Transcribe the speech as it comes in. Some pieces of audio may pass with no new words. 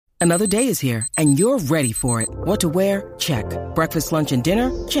Another day is here, and you're ready for it. What to wear? Check. Breakfast, lunch, and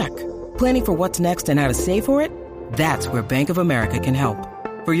dinner? Check. Planning for what's next and how to save for it? That's where Bank of America can help.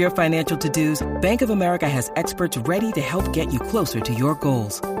 For your financial to-dos, Bank of America has experts ready to help get you closer to your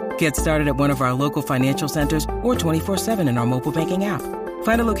goals. Get started at one of our local financial centers or 24/7 in our mobile banking app.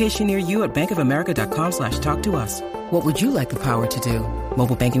 Find a location near you at bankofamerica.com/talktous. What would you like the power to do?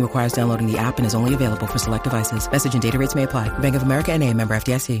 Mobile banking requires downloading the app and is only available for select devices. Message and data rates may apply. Bank of America N.A., member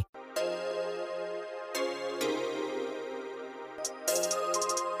FDIC.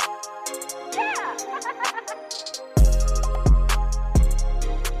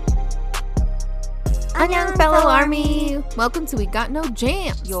 Annyeong, fellow army! Welcome to We Got No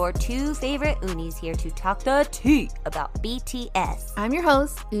Jams! Your two favorite unis here to talk the tea about BTS. I'm your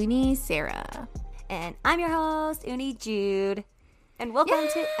host, Uni Sarah. And I'm your host, Uni Jude. And welcome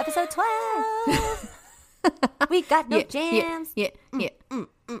to episode 12. We got no jams. We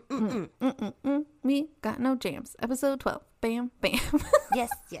got no jams. Episode 12. Bam, bam. Yes,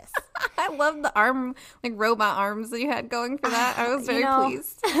 yes. I love the arm, like robot arms that you had going for that. I was very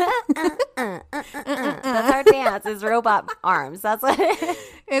pleased. That's our dance, is robot arms. That's what it is.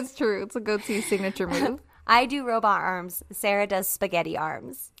 It's true. It's a go-to signature move. I do robot arms. Sarah does spaghetti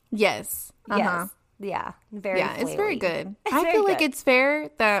arms. Yes. Yes. Yeah. Very Yeah, it's very good. It's I very feel like good. it's fair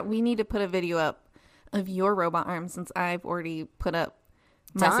that we need to put a video up of your robot arms since I've already put up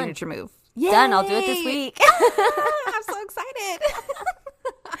my Done. signature move. Done. I'll do it this week. I'm so excited.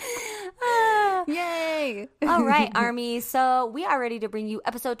 Yay. All right, Army. So we are ready to bring you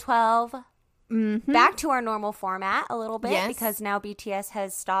episode 12 back to our normal format a little bit because now BTS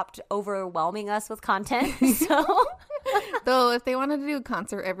has stopped overwhelming us with content. So, Though if they wanted to do a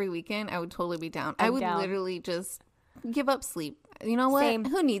concert every weekend, I would totally be down. I would down. literally just give up sleep. You know what? Same.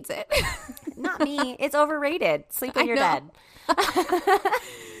 Who needs it? not me. It's overrated. Sleep when you're dead.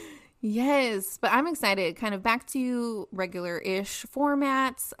 Yes, but I'm excited. Kind of back to regular-ish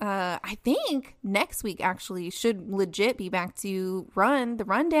formats. I think next week actually should legit be back to the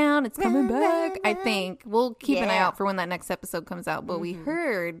rundown. It's coming back. I think we'll keep an eye out for when that next episode comes out. But we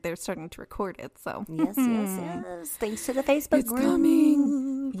heard they're starting to record it. So Yes. Thanks to the Facebook it's group.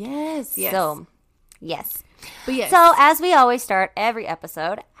 coming. Yes. So, yes. But yes. So, as we always start every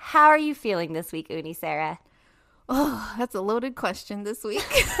episode, how are you feeling this week, Uni Sarah? Oh, that's a loaded question this week.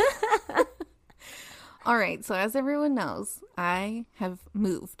 All right. So as everyone knows, I have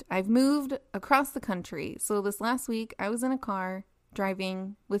moved. I've moved across the country. So this last week, I was in a car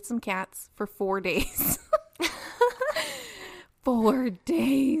driving with some cats for 4 days. 4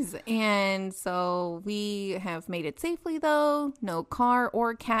 days. And so we have made it safely, though. No car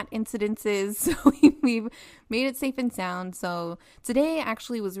or cat incidences. So we've made it safe and sound. So today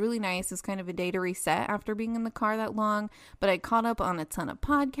actually was really nice. It was kind of a day to reset after being in the car that long. But I caught up on a ton of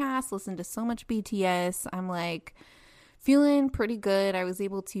podcasts, listened to so much BTS. I'm like feeling pretty good. I was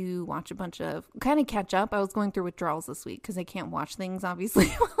able to watch a bunch of, kind of catch up. I was going through withdrawals this week because I can't watch things, obviously,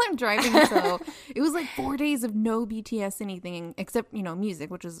 while I'm driving. So it was like 4 days of no BTS anything except,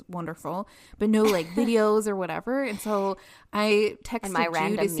 music, which is wonderful, but no like videos or whatever. And so I texted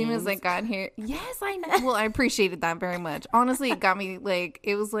Jude as soon as I got here. Yes, I appreciated that very much. Honestly, it got me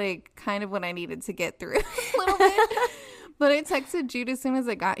it was like kind of what I needed to get through a little bit. But I texted Jude as soon as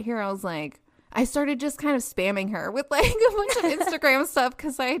I got here. I was like, I started just kind of spamming her with like a bunch of Instagram stuff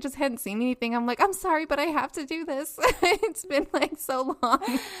because I just hadn't seen anything. I'm like, I'm sorry, but I have to do this. It's been like so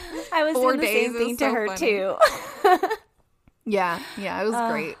long. I was 4 doing the days. same thing to her funny. too. Yeah, it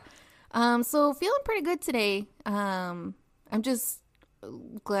was great. So feeling pretty good today. I'm just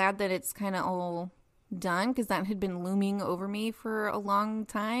glad that it's kind of all done because that had been looming over me for a long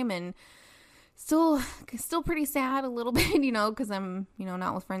time and still pretty sad a little bit, because I'm,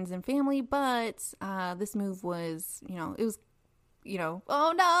 not with friends and family, but this move was, it was,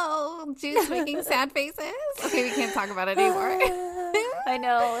 oh no, Jude's making sad faces. Okay, we can't talk about it anymore. I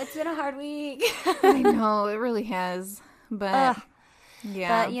know, it's been a hard week. I know, it really has, but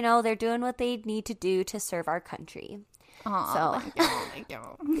yeah. But, they're doing what they need to do to serve our country. Oh, so thank you.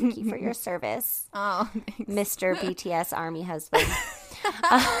 Thank you for your service, Oh, thanks. Mr. BTS Army husband.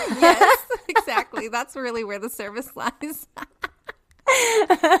 Yes, exactly. That's really where the service lies.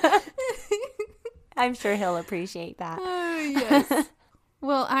 I'm sure he'll appreciate that. Yes.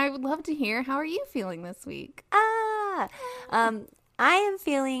 Well, I would love to hear, how are you feeling this week? I am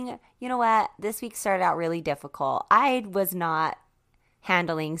feeling, you know what? This week started out really difficult. I was not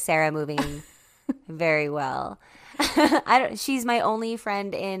handling Sarah moving very well. She's my only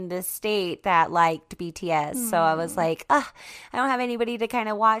friend in the state that liked BTS. So I was like, I don't have anybody to kind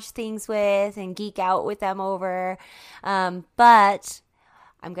of watch things with and geek out with them over. But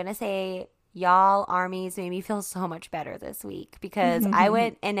I'm going to say y'all armies made me feel so much better this week because I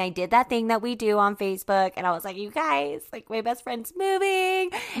went and I did that thing that we do on Facebook and I was like, you guys, like my best friend's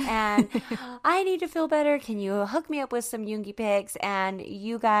moving and I need to feel better. Can you hook me up with some Yoongi pics? And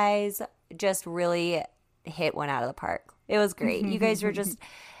you guys just really hit one out of the park. It was great. You guys were just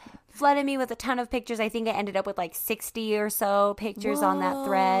flooded me with a ton of pictures. I think I ended up with like 60 or so pictures on that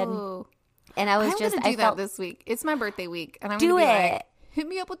thread. And I was I'm gonna do that this week. It's my birthday week, and I'm do gonna be it. like, hit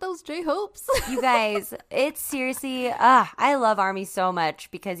me up with those J-Hopes. You guys, it's seriously, I love Army so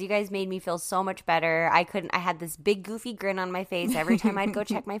much because you guys made me feel so much better. I had this big goofy grin on my face every time I'd go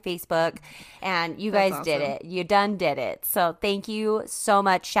check my Facebook, and you guys did it. You done did it. So thank you so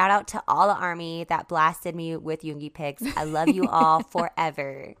much. Shout out to all the Army that blasted me with Yoongi pics. I love you all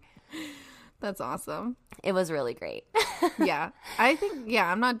forever. That's awesome. It was really great. Yeah. I think,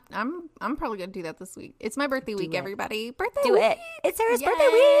 I'm probably going to do that this week. It's my birthday week, everybody. Birthday Do week. it. It's Sarah's Yay!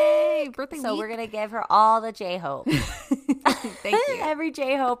 birthday week. Birthday So week. we're going to give her all the J-Hope. Thank you. Every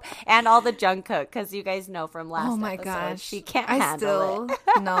J-Hope and all the Jungkook because you guys know from last Oh my episode, gosh. she can't handle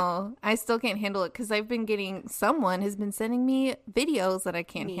it. No, I still can't handle it because I've been someone has been sending me videos that I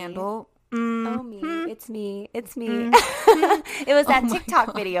can't handle. Oh, me. It's me. It's me. It was that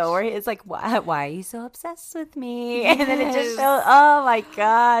TikTok video where it's like, why are you so obsessed with me? And then it just showed, oh my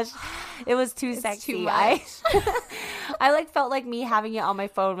gosh. It was too sexy. too much. I like felt like me having it on my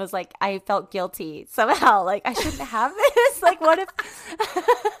phone was like, I felt guilty somehow. Like, I shouldn't have this. Like, what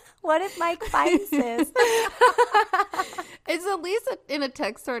if Mike finds this? It's at least in a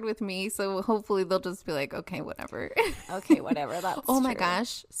text thread with me, so hopefully they'll just be like, okay, whatever. Okay, whatever. That's Oh my true.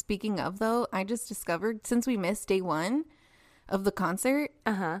 gosh. Speaking of, though, I just discovered since we missed day one of the concert,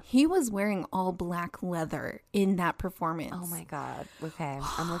 he was wearing all black leather in that performance. Oh my God. Okay.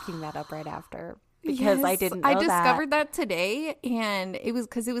 I'm looking that up right after because I didn't know I discovered that today, and it was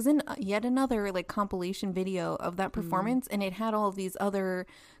because it was in yet another like compilation video of that performance, and it had all of these other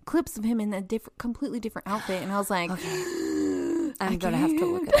clips of him in a completely different outfit, and I was like, I'm going to have to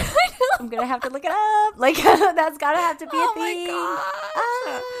look it up. I'm going to have to look it up. Like, that's got to have to be a thing. Oh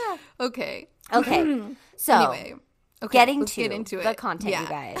my gosh. Okay. Okay. So, Anyway. Okay, getting let's to get into the it. content, you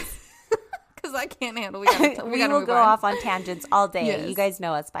guys. Because I can't handle. We gotta will move go on. off on tangents all day. Yes. You guys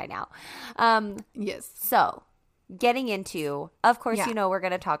know us by now. Yes. So, getting into, of course, Yeah. you know, we're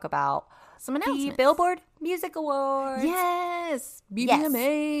going to talk about Some the announcements. Billboard Music Awards. Yes.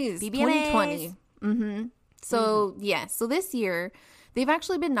 BBMAs. BBMAs. 2020. So, so this year, they've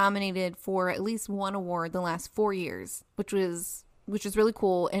actually been nominated for at least one award the last 4 years, which is really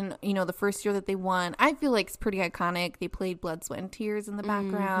cool. And, you know, the first year that they won, I feel like it's pretty iconic. They played Blood, Sweat, and Tears in the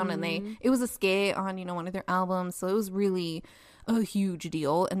background, and it was a skit on, you know, one of their albums. So it was really a huge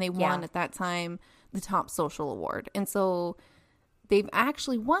deal. And they won at that time the Top Social Award. And so they've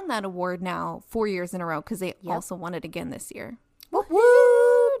actually won that award now 4 years in a row because they also won it again this year. Woo!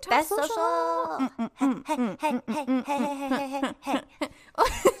 Top Best Social. social. Hey.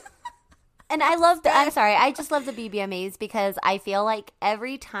 And I love I just love the BBMAs because I feel like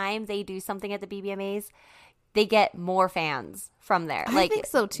every time they do something at the BBMAs, they get more fans from there. I think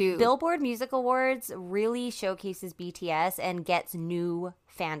so too. Billboard Music Awards really showcases BTS and gets new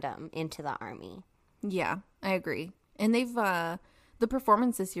fandom into the ARMY. Yeah, I agree. And they've the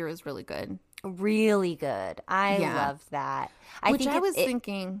performance this year is really good. Really good. I Yeah. love that. I was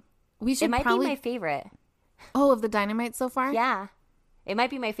thinking we should it might probably be my favorite. Oh, of the Dynamite so far? Yeah. It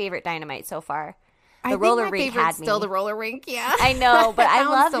might be my favorite Dynamite so far. I roller think my rink favorite's had me. still the roller rink, yeah. I know, but I That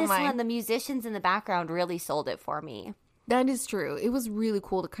love one's still this mine. one. The musicians in the background really sold it for me. That is true. It was really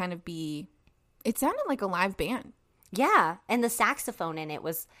cool to kind of be it sounded like a live band. Yeah, and the saxophone in it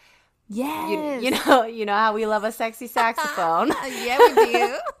was Yes. you know how we love a sexy saxophone. Yeah, we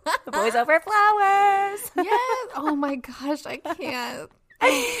do. The boys over flowers. Yes. Oh my gosh, I can't.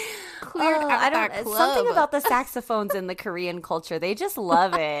 Cleared out that club. Something about the saxophones in the Korean culture. They just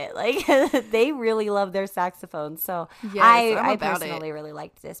love it. Like they really love their saxophones. So Yes, I'm I about personally really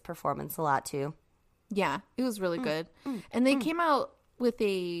liked this performance a lot too. Yeah, it was really good. And they came out with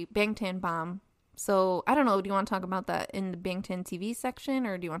a Bangtan bomb. So, I don't know. Do you want to talk about that in the Bangtan TV section,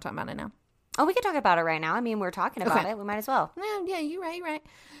 or do you want to talk about it now? Oh, we can talk about it right now. I mean, we're talking about it. We might as well. Yeah, you're right.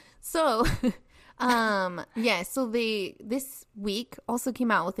 So, so they this week also came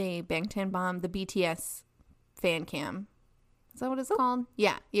out with a Bangtan bomb, the BTS fan cam. Is that what it's called?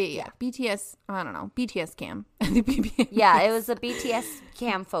 Yeah. BTS, I don't know, BTS cam. The BBM. Yeah, it was a BTS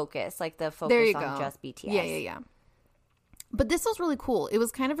cam focus, like the There focus you on go. just BTS. Yeah. But this was really cool. It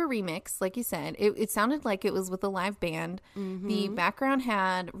was kind of a remix, like you said. It sounded like it was with a live band. Mm-hmm. The background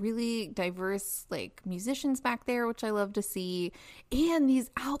had really diverse, like, musicians back there, which I love to see. And these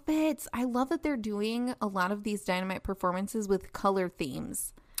outfits, I love that they're doing a lot of these Dynamite performances with color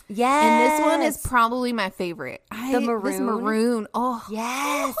themes. Yes. And this one is probably my favorite. The maroon? This maroon. Oh.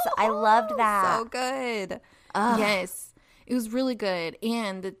 Yes. I loved that. So good. Yes. It was really good.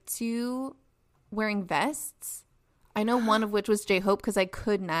 And the two wearing vests, I know one of which was J-Hope because I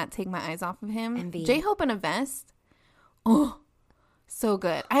could not take my eyes off of him. Envy. J-Hope in a vest. Oh, so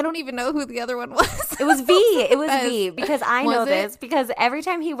good. I don't even know who the other one was. It was V. It was V because I know Was it? this because every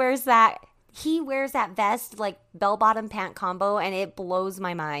time he wears that vest, like bell-bottom pant combo, and it blows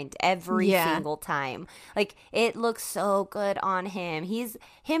my mind every single time. Like, it looks so good on him.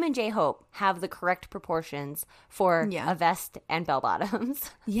 Him and J-Hope have the correct proportions for a vest and bell-bottoms.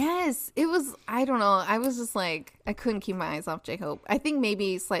 Yes. It was, I don't know. I was just like, I couldn't keep my eyes off J-Hope. I think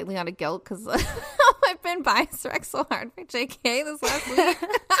maybe slightly out of guilt because I've been biased so hard for JK this last week.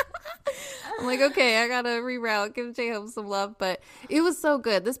 I'm like, okay, I gotta reroute, give J-Hope some love, but it was so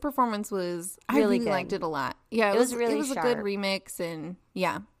good. This performance was, I really good. liked it a lot. Yeah, It was really it was sharp. a good remix, and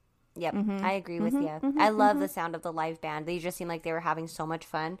yeah. Yep, I agree with you. I love the sound of the live band. They just seemed like they were having so much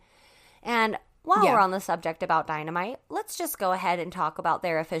fun. And while we're on the subject about Dynamite, let's just go ahead and talk about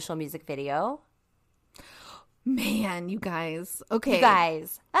their official music video. Man, you guys. Okay. You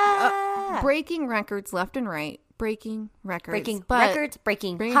guys. Breaking records left and right. Breaking records. Breaking records,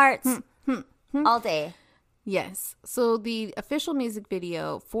 breaking hearts, all day. Yes. So the official music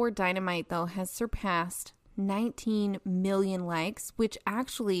video for Dynamite, though, has surpassed 19 million likes, which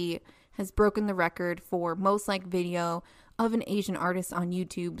actually has broken the record for most liked video of an Asian artist on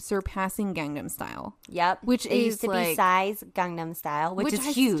YouTube, surpassing Gangnam Style. Yep. Which it is used to like, be Psy's Gangnam Style, which is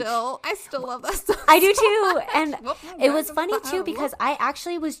huge. I still love that song. I do too. And it was Gangnam funny too Style. because I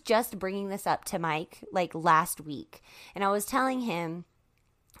actually was just bringing this up to Mike like last week. And I was telling him,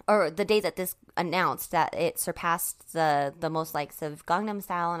 or the day that this announced that it surpassed the most likes of Gangnam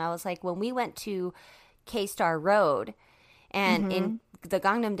Style. And I was like, when we went to K-Star Road and in the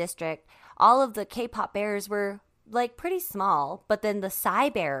Gangnam district, all of the K-pop bears were like pretty small, but then the Psy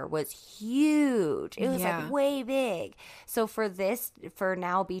bear was huge. It was like way big. So for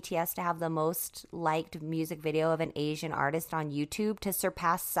now BTS to have the most liked music video of an Asian artist on YouTube to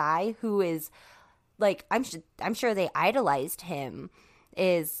surpass Psy, who is like, I'm sure they idolized him,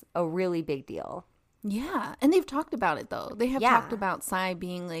 is a really big deal. Yeah. And they've talked about it, though. They have talked about Psy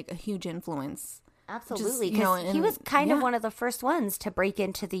being like a huge influence. Absolutely, because he was kind of one of the first ones to break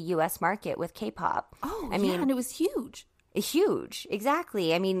into the U.S. market with K-pop. Oh, I mean, and it was huge. Huge,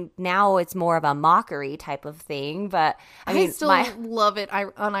 exactly. I mean, now it's more of a mockery type of thing, but I mean, still love it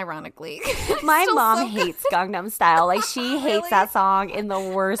unironically. My mom hates Gangnam Style. Like, she hates that song in the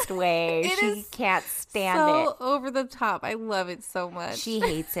worst way. She can't stand it. So over the top. I love it so much. She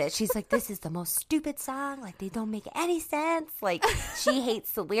hates it. She's like, this is the most stupid song. Like, they don't make any sense. Like, she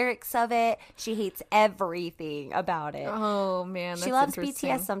hates the lyrics of it. She hates everything about it. Oh, man. She loves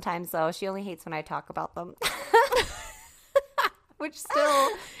BTS sometimes, though. She only hates when I talk about them. Which still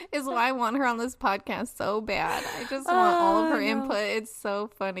is why I want her on this podcast so bad. I just want all of her input. It's so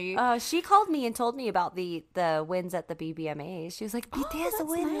funny. She called me and told me about the wins at the BBMA. She was like, BTS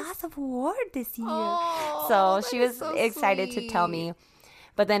won lots of awards this year. So she was so excited to tell me.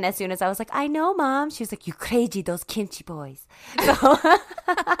 But then as soon as I was like, I know, Mom. She was like, you crazy, those kimchi boys. So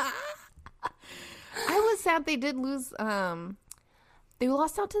I was sad they did lose. They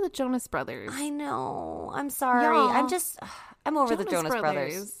lost out to the Jonas Brothers. I know. I'm sorry. Y'all. I'm over the Jonas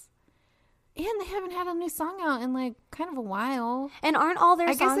Brothers. And they haven't had a new song out in like kind of a while. And aren't all their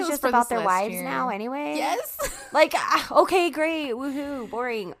I guess songs it was just for about this their last wives year. now anyway? Yes. Like, okay, great. Woohoo.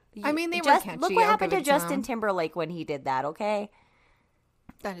 Boring. I mean, they were catchy. Look what I'll happened give to it to Justin them. Timberlake when he did that, okay?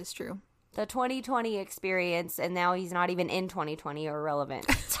 That is true. The 2020 experience, and now he's not even in 2020 or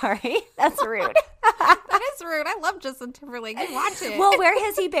relevant. Sorry. That's rude. That is rude. I love Justin Timberlake. You watch it. Well, where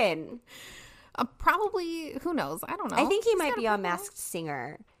has he been? Probably, who knows? I don't know. I think he He's might got be a on pretty Masked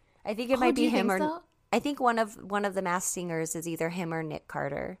Singer. I think it might do be you him think or so? I think one of the Masked Singers is either him or Nick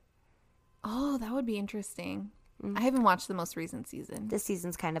Carter. Oh, that would be interesting. I haven't watched the most recent season. This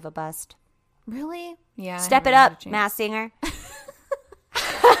season's kind of a bust. Really? Yeah. I Step it haven't had a up, chance. Masked Singer.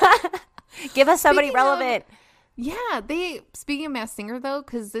 Give us somebody Speaking of- relevant. Yeah, speaking of Masked Singer though,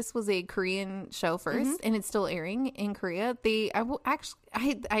 because this was a Korean show 1st and it's still airing in Korea.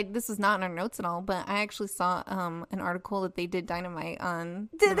 This is not in our notes at all, but I actually saw an article that they did Dynamite on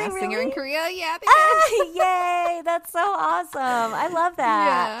the Masked Singer in Korea. Yeah, they did. Yay! That's so awesome. I love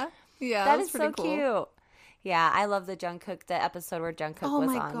that. Yeah, That was is so pretty cool. cute. Yeah, I love the Jungkook, the episode where Jungkook Oh was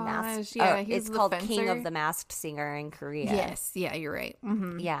my on gosh, Masked. yeah, he was it's the called King fencer. of the Masked Singer in Korea. Yes, yeah, you're right.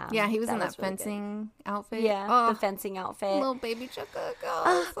 Mm-hmm. Yeah, he was in that was really good. fencing outfit. Yeah, oh, the fencing outfit. little baby Jungkook.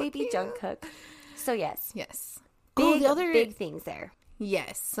 Oh, so baby cute. Jungkook. So yes, Yes. big, the other big things there.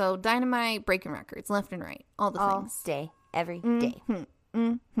 Yes. So Dynamite breaking records left and right, all the All things. day, every day.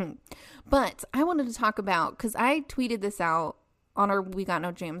 But I wanted to talk about, because I tweeted this out on our We Got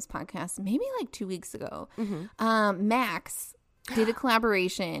No Jams podcast maybe like 2 weeks ago. Max did a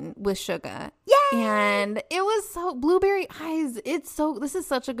collaboration with Suga. Yay! And it was so Blueberry Eyes. This is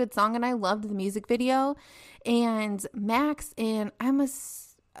such a good song, and I loved the music video. And Max and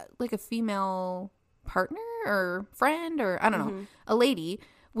like a female partner or friend, or I don't know, a lady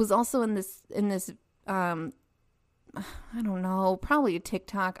was also in this I don't know, probably a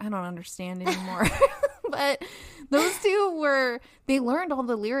TikTok. I don't understand anymore. But those two they learned all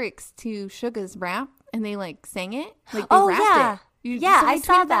the lyrics to Suga's rap, and they like sang it. Like they rapped it. I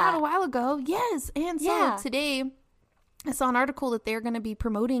saw tweeted that out a while ago. Yes. And so today I saw an article that they're going to be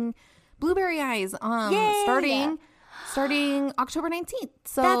promoting Blueberry Eyes starting October 19th.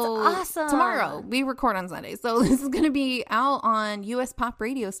 So that's awesome. Tomorrow. We record on Sunday. So this is going to be out on US Pop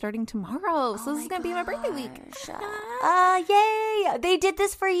Radio starting tomorrow. So this is going to be my birthday week. Yay. They did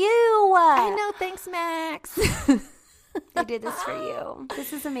this for you. I know. Thanks, Max. They did this for you.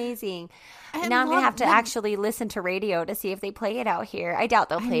 This is amazing. I now I'm going to have to love- actually listen to radio to see if they play it out here. I doubt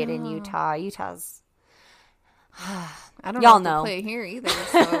they'll play it in Utah. Utah's... I don't Y'all know if know. they play it here either.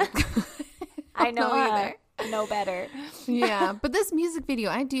 So. I know either. No better. Yeah, but this music video,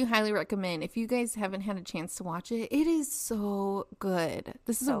 I do highly recommend. If you guys haven't had a chance to watch it, it is so good.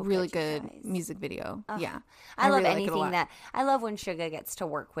 This is a really good music video. Yeah. I love really like it a lot. anything I love when Suga gets to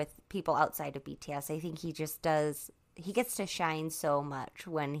work with people outside of BTS. I think he gets to shine so much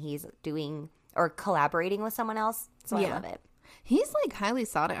when he's doing or collaborating with someone else. So I love it. He's like highly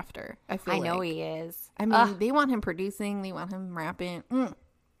sought after, I feel like. I know he is. I mean, they want him producing, they want him rapping.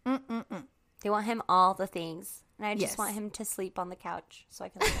 They want him all the things. And I just want him to sleep on the couch so I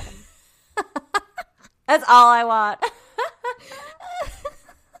can look at him. That's all I want.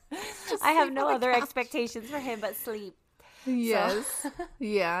 I have no other expectations for him but sleep. Yes. So.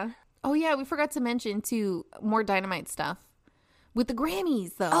 Yeah. Oh, yeah. We forgot to mention, too, more Dynamite stuff with the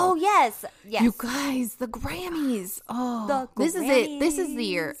Grammys, though. Oh, yes. Yes. You guys, the Grammys. Oh, this is it. This is the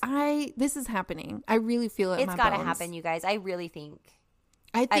year. This is happening. I really feel it in my bones. It's got to happen, you guys. I really think.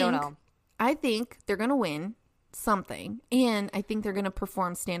 I don't know. I think they're going to win something, and I think they're going to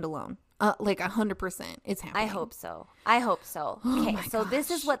perform standalone. Like 100%. It's happening. I hope so. Okay, so this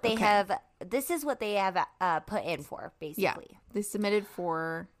is what they have. This is what they have put in for, basically. Yeah, they submitted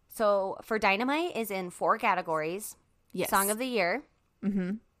for. So for Dynamite is in 4 categories. Yes. Song of the Year,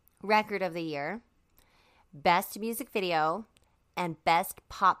 Record of the Year, Best Music Video, and Best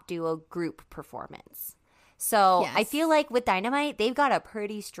Pop Duo Group Performance. So I feel like with Dynamite, they've got a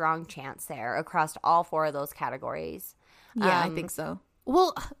pretty strong chance there across all 4 of those categories. Yeah, I think so.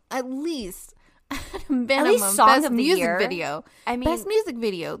 Well, at least minimum, Song best of the music Year. video. I mean, best music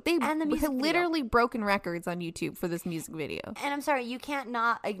video. They and the music have video. literally broken records on YouTube for this music video. And I'm sorry, you can't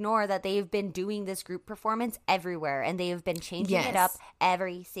not ignore that they've been doing this group performance everywhere, and they have been changing it up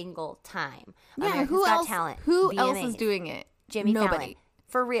every single time. Yeah, America's who Got else? Talent, Who VMAs, else is doing it? Jimmy Nobody. Fallon.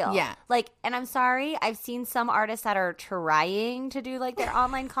 For real. Yeah. Like, and I'm sorry, I've seen some artists that are trying to do like their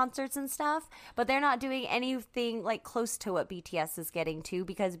online concerts and stuff, but they're not doing anything like close to what BTS is getting to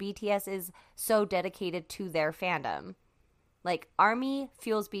because BTS is so dedicated to their fandom. Like, ARMY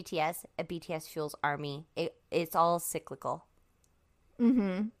fuels BTS, and BTS fuels ARMY. It's all cyclical.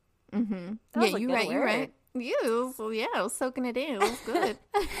 Yeah, you're right. Yes, yeah, I was soaking it in. It was good.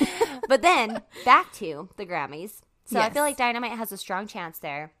 But then, back to the Grammys. So I Yes. feel like Dynamite has a strong chance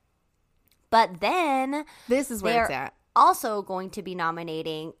there. But then This is where it's at. also going to be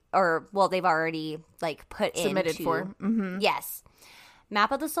nominating, or well, they've already like Submitted into, for. Yes,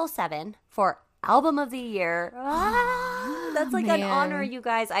 Map of the Soul 7 for Album of the Year. That's like an honor, you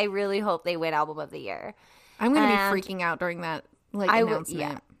guys. I really hope they win Album of the Year. I'm going to And be freaking out during that like I announcement.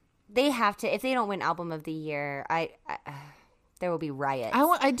 yeah, they have to. If they don't win Album of the Year, there will be riots.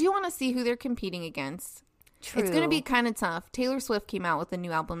 I do want to see who they're competing against. True. It's going to be kind of tough. Taylor Swift came out with a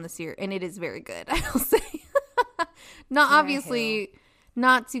new album this year, and it is very good, I will say. Not obviously,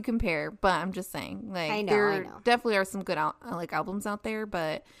 not to compare, but I'm just saying. Like, I know. there definitely are some good like albums out there,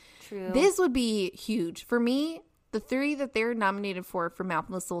 but True. this would be huge. For me, the 3 that they're nominated for Map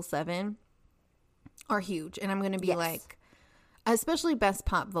of the Soul 7 are huge, and I'm going to be like, Especially Best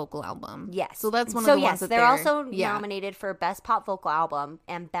Pop Vocal Album. Yes. So that's one of the ones that they're also nominated for Best Pop Vocal Album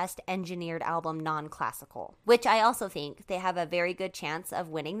and Best Engineered Album Non-Classical, which I also think they have a very good chance of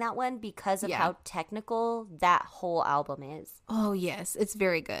winning that one because of how technical that whole album is. Oh, yes. It's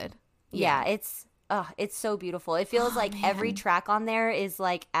very good. Yeah, it's so beautiful. It feels like every track on there is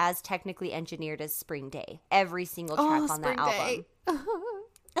like as technically engineered as Spring Day. Every single track on that album.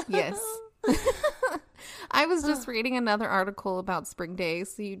 Yes. I was just reading another article about Spring Day,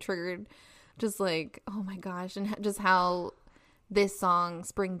 so you triggered just like, oh my gosh, and just how this song,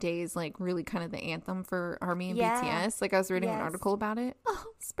 Spring Day, is like really kind of the anthem for ARMY and BTS. Like I was reading an article about it. Oh,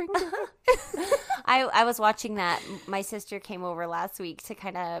 Spring Day. I was watching that. My sister came over last week to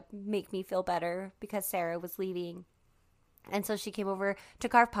kind of make me feel better because Sarah was leaving. And so she came over to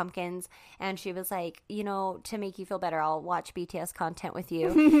carve pumpkins, and she was like, you know, to make you feel better, I'll watch BTS content with you.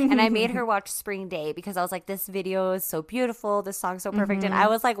 And I made her watch Spring Day because I was like, this video is so beautiful. This song's so perfect. And I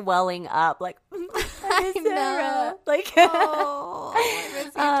was like welling up, like, I miss Sarah. Like, oh, I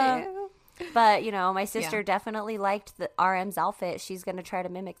miss you too. But, you know, my sister definitely liked the RM's outfit. She's going to try to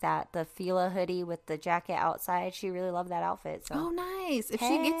mimic that. The Fila hoodie with the jacket outside. She really loved that outfit. So. Oh, nice. If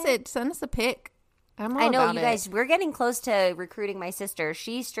she gets it, send us a pic. I know, you guys, we're getting close to recruiting my sister.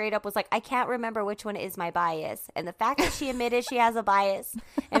 She straight up was like, I can't remember which one is my bias. And the fact that she admitted she has a bias,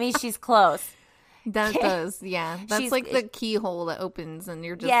 I mean, she's close. That does, yeah. That's like the keyhole that opens and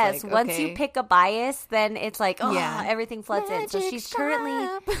you're just yes, like, once you pick a bias, then it's like, everything floods in. So she's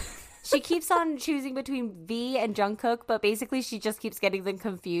currently, she keeps on choosing between V and Jungkook, but basically she just keeps getting them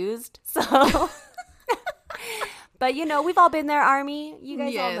confused. So... But, you know, we've all been there, ARMY. You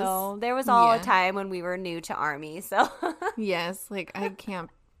guys all know. There was all a time when we were new to ARMY, so. Yes, like, I can't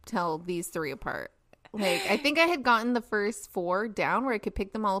tell these three apart. Like, I think I had gotten the first 4 down where I could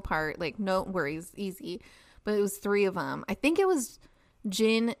pick them all apart. Like, no worries, easy. But it was 3 of them. I think it was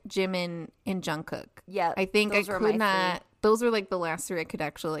Jin, Jimin, and Jungkook. Yeah, I think I could not. Those were, like, the last 3 I could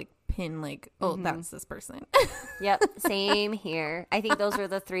actually, like, pin, like, oh, that's this person. Yep, same here. I think those were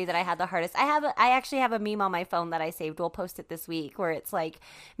the 3 that I had the hardest. I actually have a meme on my phone that I saved. We'll post it this week where it's like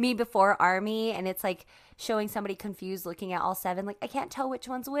me before ARMY, and it's like showing somebody confused looking at all 7, like, I can't tell which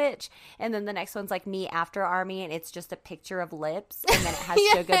one's which. And then the next one's like me after ARMY, and it's just a picture of lips, and then it has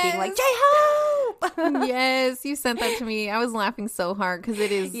Suga being like, J-Hope! Yes, you sent that to me. I was laughing so hard because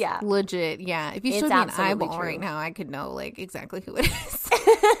it is legit. Yeah, if you showed me an eyeball right now, I could know like exactly who it is.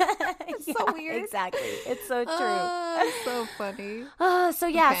 It's so weird. Exactly. It's so true. So funny.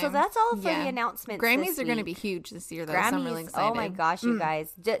 So that's all for the announcements. Grammys are going to be huge this year, though. Grammys, so I'm really excited. Oh my gosh, you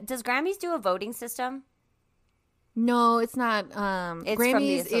guys! Does Grammys do a voting system? No, it's not. It's Grammys from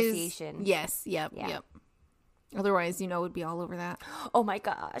the association. Yes. Yep. Otherwise, it would be all over that. Oh my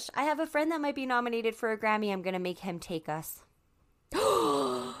gosh, I have a friend that might be nominated for a Grammy. I'm going to make him take us.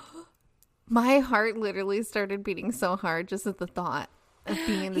 My heart literally started beating so hard just at the thought of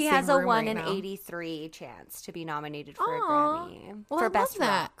being in the he same has a room 1 right in now. 83 chance to be nominated for a Grammy well, for I Best love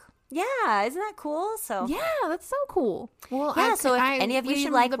that. Rock. Yeah, isn't that cool? So yeah, that's so cool. Well, yeah. So if any of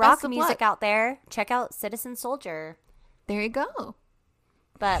you like rock music out there, check out Citizen Soldier. There you go.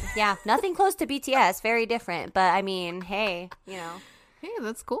 But yeah, nothing close to BTS. Very different. But I mean, hey, you know. Hey,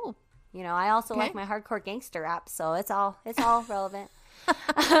 that's cool. You know, I also like my hardcore gangster rap, so it's all relevant.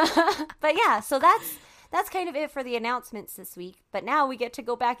 But yeah, so that's kind of it for the announcements this week. But now we get to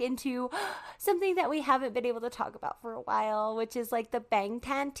go back into something that we haven't been able to talk about for a while, which is like the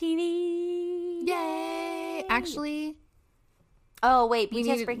Bangtan TV. Yay! Actually, oh wait,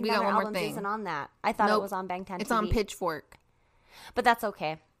 BTS Breaking Down Their Albums thing. Isn't on that. I thought it was on Bangtan TV. It's on Pitchfork. But that's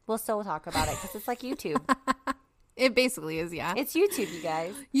okay. We'll still talk about it because it's like YouTube. It basically is, yeah. It's YouTube, you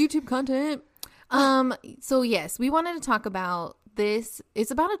guys. YouTube content. So yes, we wanted to talk about this.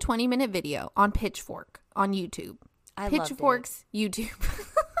 It's about a 20-minute video on Pitchfork on YouTube. Pitchfork's YouTube.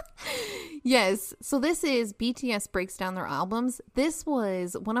 Yes. So this is BTS Breaks Down Their Albums. This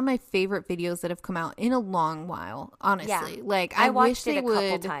was one of my favorite videos that have come out in a long while, honestly. Yeah. Like I wish watched they it a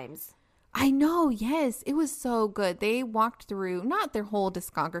would couple times. I know, yes. It was so good. They walked through, not their whole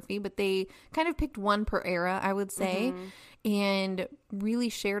discography, but they kind of picked one per era, I would say, and really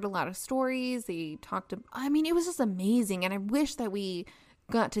shared a lot of stories. They talked, I mean, it was just amazing. And I wish that we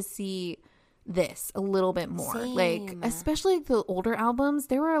got to see this a little bit more. Same. Like, especially the older albums,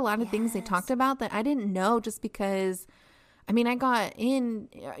 there were a lot of things they talked about that I didn't know just because... I mean, I got into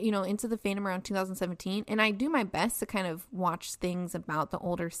the fandom around 2017, and I do my best to kind of watch things about the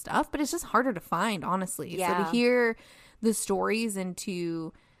older stuff, but it's just harder to find, honestly. Yeah. So to hear the stories and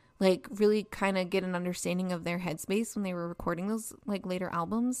to like really kind of get an understanding of their headspace when they were recording those like later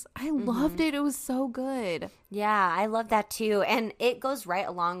albums. I loved it. It was so good. Yeah, I love that too. And it goes right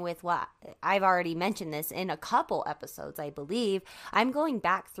along with what I've already mentioned this in a couple episodes, I believe. I'm going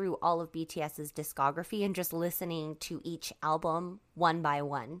back through all of BTS's discography and just listening to each album one by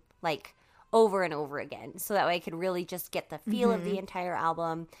one, like over and over again. So that way I could really just get the feel of the entire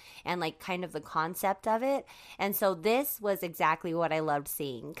album and like kind of the concept of it. And so this was exactly what I loved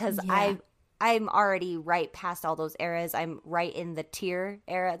seeing because I'm already right past all those eras. I'm right in the Tear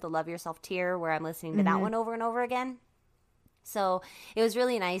era, the Love Yourself tier, where I'm listening to that one over and over again. So it was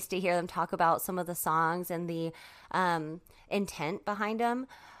really nice to hear them talk about some of the songs and the intent behind them.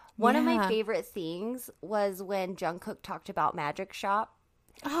 One of my favorite things was when Jungkook talked about Magic Shop.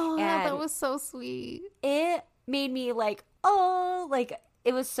 Oh, that was so sweet. It made me like, oh, like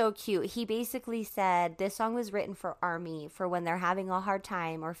it was so cute. He basically said this song was written for ARMY, for when they're having a hard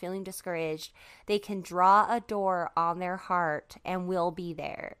time or feeling discouraged. They can draw a door on their heart and we'll be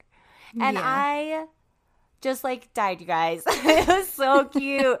there. And I just like died, you guys. It was so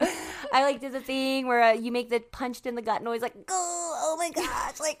cute. I like did the thing where you make the punched in the gut noise, like, oh my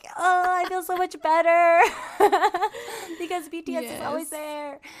gosh, like, oh, I feel so much better because BTS is always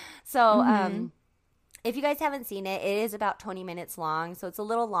there. So, if you guys haven't seen it, it is about 20 minutes long, so it's a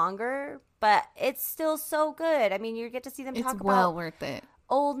little longer, but it's still so good. I mean, you get to see them talk about well worth it.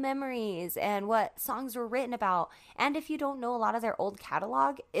 Old memories and what songs were written about. And if you don't know a lot of their old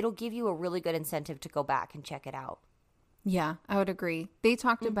catalog, it'll give you a really good incentive to go back and check it out. Yeah, I would agree. They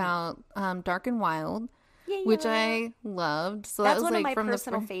talked about Dark and Wild, which I loved. So that's that was one like of my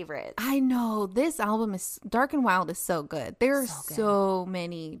personal favorites. I know. This album is Dark and Wild is so good. There are so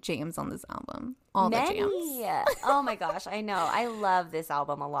many jams on this album. All the jams. Oh my gosh, I know. I love this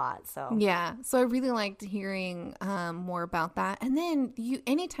album a lot. So yeah. So I really liked hearing more about that. And then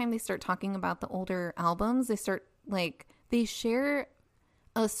anytime they start talking about the older albums, they start like they share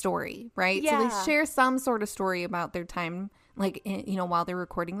a story, right? Yeah. So they share some sort of story about their time, like, while they're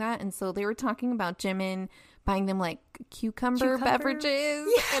recording that. And so they were talking about Jimin buying them like cucumber beverages,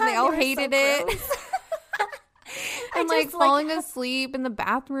 and they all hated it. And like falling asleep in the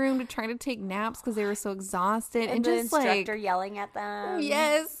bathroom to try to take naps because they were so exhausted, and the just instructor yelling at them.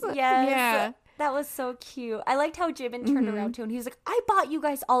 Yes. Yeah. That was so cute. I liked how Jimin turned around to him and he was like, I bought you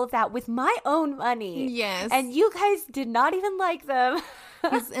guys all of that with my own money. Yes. And you guys did not even like them.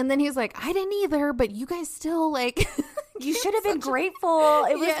 And then he's like, I didn't either, but you guys still like. You should have been grateful.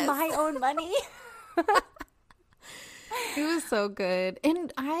 It was my own money. It was so good.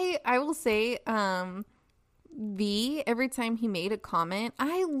 And I will say, every time he made a comment,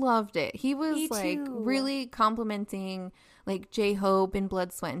 I loved it. He was like really complimenting like J-Hope in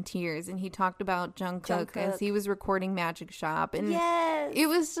Blood, Sweat, and Tears, and he talked about Jungkook as he was recording Magic Shop, and it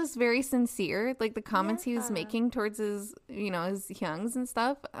was just very sincere, like the comments he was making towards his his youngs and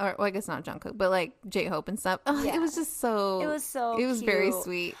stuff, or well, I guess not Jungkook, but like J-Hope and stuff. It was just so it was cute. very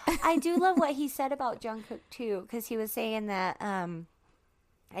sweet. I do love what he said about Jungkook too, because he was saying that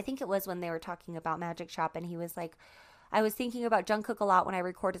I think it was when they were talking about Magic Shop, and he was like, I was thinking about Jungkook a lot when I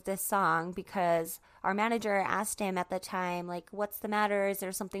recorded this song because our manager asked him at the time, like, what's the matter? Is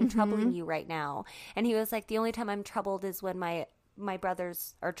there something troubling you right now? And he was like, the only time I'm troubled is when my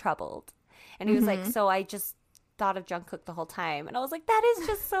brothers are troubled. And he was like, so I just thought of Jungkook the whole time. And I was like, that is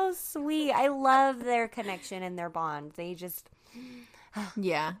just so sweet. I love their connection and their bond. They just...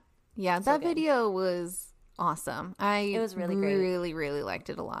 Yeah. So that good. Video was awesome. It was really great. Really, really liked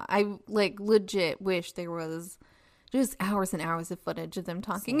it a lot. I like legit wish there was just hours and hours of footage of them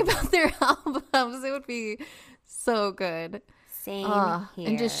talking about their albums. It would be so good. Same here.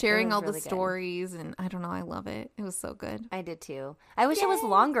 And just sharing all really the stories. And I don't know. I love it. It was so good. I did too. I wish it was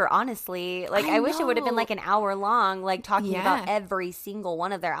longer, honestly. Like, I wish it would have been like an hour long, like talking about every single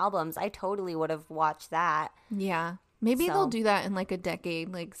one of their albums. I totally would have watched that. Yeah. Maybe they'll do that in like a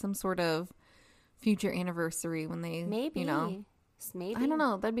decade, like some sort of future anniversary when they, Maybe. I don't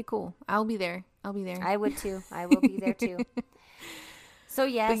know. That'd be cool. I'll be there. I would too. I will be there too. So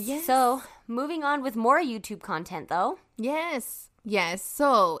yes. So moving on with more YouTube content though. Yes.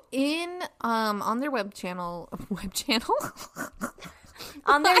 So on their web channel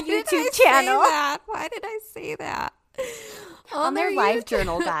on their YouTube channel. Why did I say that? On their live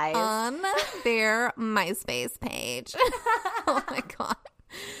journal, guys. On their MySpace page. Oh my God.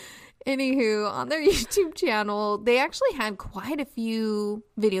 Anywho, on their YouTube channel, they actually had quite a few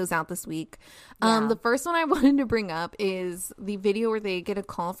videos out this week. The first one I wanted to bring up is the video where they get a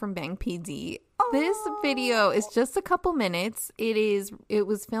call from Bang PD. This video is just a couple minutes. It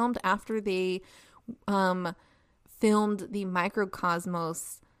was filmed after they filmed the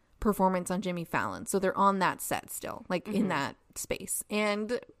Microcosmos performance on Jimmy Fallon. So they're on that set still, like in that space.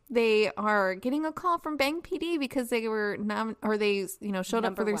 And they are getting a call from Bang PD because they were showed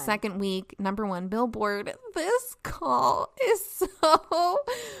up for their second week, #1 Billboard. This call is so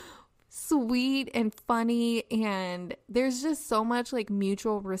sweet and funny, and there's just so much like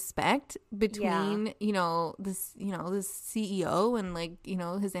mutual respect between this CEO and like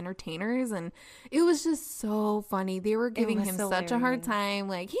his entertainers, and it was just so funny. They were giving him such a hard time,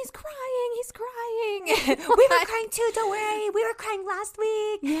 like he's crying we were crying too, don't worry, we were crying last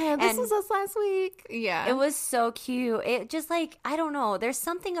week. Yeah, this was us last week. Yeah, it was so cute. It just like, I don't know, there's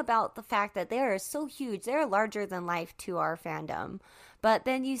something about the fact that they are so huge, they're larger than life to our fandom. But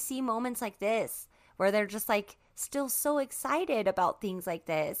then you see moments like this where they're just like still so excited about things like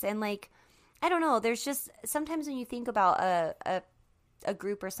this. And like, I don't know, there's just sometimes when you think about a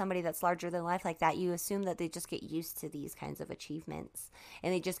group or somebody that's larger than life like that, you assume that they just get used to these kinds of achievements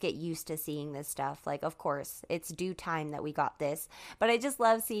and they just get used to seeing this stuff. Like, of course, it's due time that we got this. But I just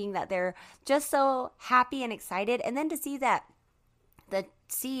love seeing that they're just so happy and excited. And then to see that the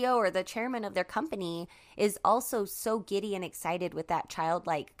CEO or the chairman of their company is also so giddy and excited with that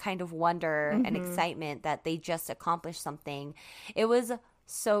childlike kind of wonder and excitement that they just accomplished something. It was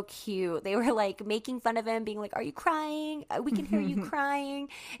so cute. They were like making fun of him, being like, "Are you crying? We can hear you crying."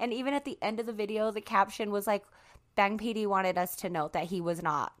 And even at the end of the video, the caption was like, Bang PD wanted us to note that he was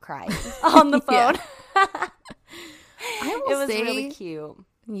not crying on the phone. It was really cute.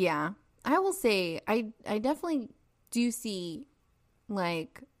 Yeah. I will say, I definitely do see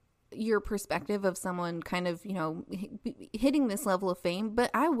like your perspective of someone kind of, hitting this level of fame. But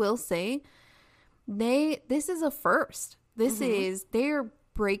I will say this is a first. They're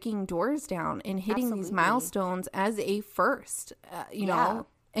breaking doors down and hitting these milestones as a first, know?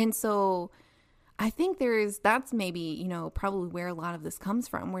 And so I think that's maybe, probably where a lot of this comes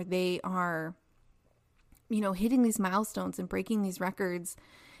from, where they are, hitting these milestones and breaking these records.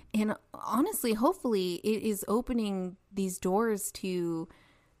 And honestly, hopefully it is opening these doors to,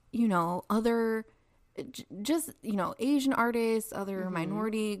 other just, Asian artists, other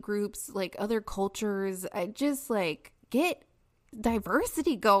minority groups, like other cultures. I just like get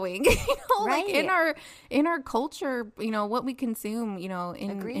diversity going, right. like in our culture, what we consume,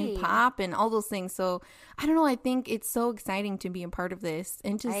 in pop and all those things. So I don't know. I think it's so exciting to be a part of this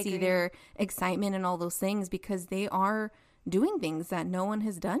and to see their excitement and all those things, because they are doing things that no one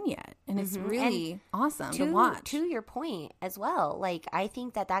has done yet. And it's really awesome to watch. To your point as well, like I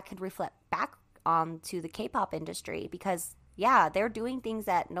think that could reflect back onto the K-pop industry, because they're doing things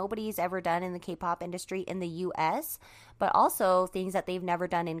that nobody's ever done in the K-pop industry in the US, but also things that they've never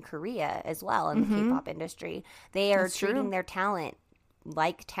done in Korea as well in the K-pop industry. They are treating their talent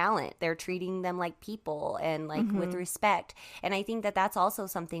like talent. They're treating them like people and like with respect. And I think that that's also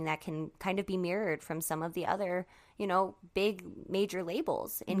something that can kind of be mirrored from some of the other, big major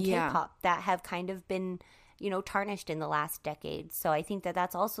labels in K-pop that have kind of been, tarnished in the last decade. So I think that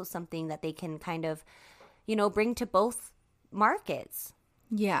that's also something that they can kind of, bring to both markets.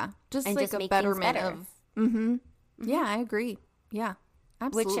 Yeah. Just like a betterment of. Yeah, I agree. Yeah.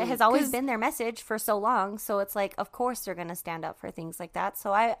 Absolutely. Which has always been their message for so long. So it's like, of course, they're going to stand up for things like that.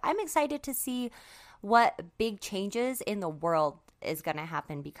 So I'm excited to see what big changes in the world is going to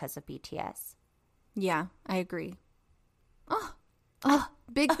happen because of BTS. Yeah, I agree. Oh,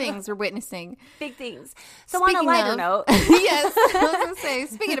 big things we're witnessing. Big things. So speaking on a lighter note. Yes, I was going to say,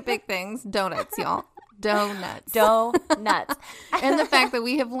 speaking of big things, donuts, y'all. Donuts. And the fact that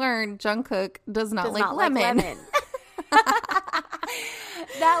we have learned Jungkook does not like lemon.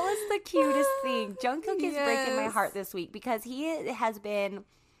 That was the cutest thing. Jungkook is breaking my heart this week because he has been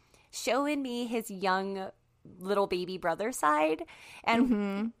showing me his young little baby brother side.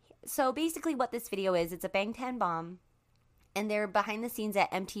 And so basically what this video is, it's a Bangtan Bomb, and they're behind the scenes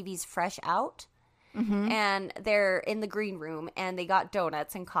at MTV's Fresh Out. And they're in the green room and they got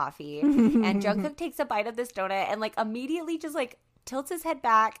donuts and coffee. And Jungkook takes a bite of this donut and like immediately just like tilts his head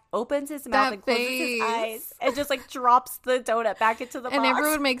back, opens his mouth and closes his eyes, and just like drops the donut back into the box. And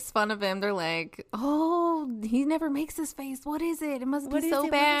everyone makes fun of him. They're like, "Oh, he never makes his face. What is it? It must be so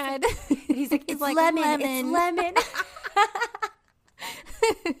bad." And he's like, "It's like lemon. It's lemon."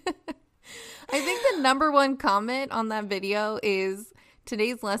 I think the #1 comment on that video is,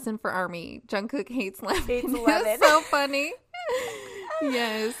 "Today's lesson for ARMY: Jungkook hates lemon." It's so funny.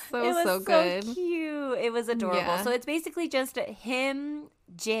 Yes, that was so good. So cute. It was adorable. Yeah. So it's basically just him,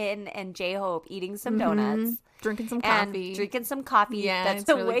 Jin, and J-Hope eating some donuts, drinking some coffee. Yeah, that's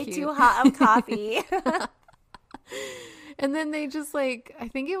really way cute. Too hot of coffee. And then they just like, I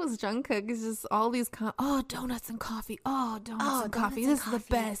think it was Jungkook. It's just all these, donuts and coffee. Oh, donuts and coffee. This is the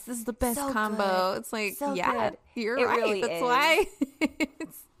best. This is the best So combo. good. It's like, So yeah, good. you're It right. really That's is. why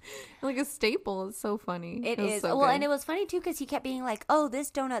it's like a staple. It's so funny. It was is. so Well, good. and it was funny too because he kept being like, "Oh,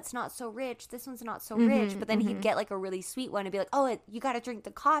 this donut's not so rich. This one's not so rich." But then he'd get like a really sweet one and be like, "Oh, you got to drink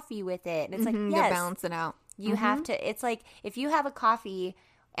the coffee with it." And it's like, You yes, balance it out. you have to. It's like if you have a coffee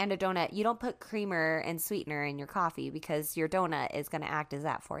and a donut, you don't put creamer and sweetener in your coffee because your donut is going to act as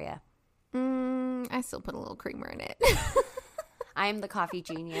that for you. I still put a little creamer in it. I'm the coffee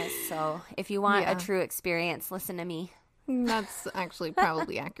genius, so if you want Yeah. a true experience, listen to me. That's actually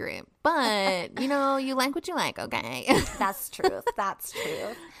probably accurate. But, you like what you like, okay? That's truth. That's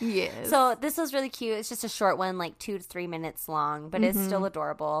truth. Yes. So this was really cute. It's just a short one, like 2 to 3 minutes long, but it's still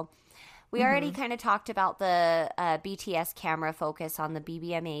adorable. We already kind of talked about the BTS camera focus on the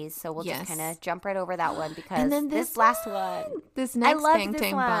BBMAs, so we'll just Yes. kind of jump right over that one because And then this last one. This next loved Bang this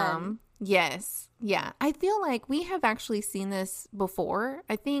Tang one. Bomb. Yes. Yeah. I feel like we have actually seen this before.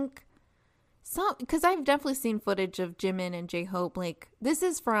 I think because I've definitely seen footage of Jimin and J-Hope. Like, this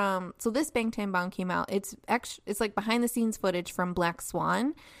is this Bang Tang Bomb came out. It's like behind the scenes footage from Black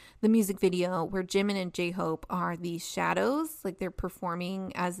Swan, the music video where Jimin and J-Hope are these shadows. Like, they're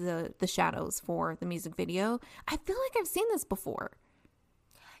performing as the shadows for the music video. I feel like I've seen this before.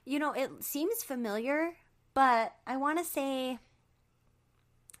 It seems familiar, but I want to say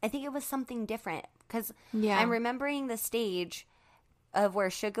I think it was something different because Yeah. I'm remembering the stage of where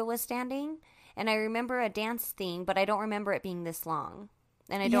Suga was standing, and I remember a dance thing, but I don't remember it being this long.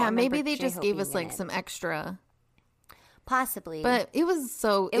 And I don't remember maybe they just J-Hope gave us being in like it. some extra. Possibly. But it was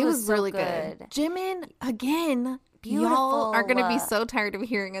It was so really good. good. Jimin, again, Beautiful. y'all are going to be so tired of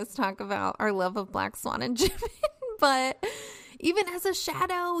hearing us talk about our love of Black Swan and Jimin. But even as a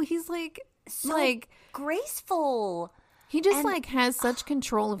shadow, he's so graceful. he just and- has such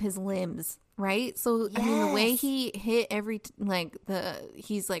control of his limbs, right? So, I mean, the way Yes. he hit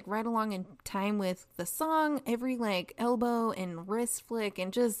he's like right along in time with the song, every like elbow and wrist flick,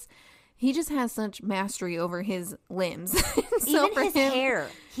 and he just has such mastery over his limbs. So Even for his him- hair.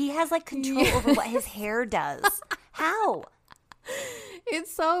 He has like control over what his hair does. How?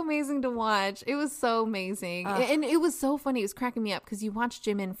 It's so amazing to watch. It was so amazing. And it was so funny. It was cracking me up because you watch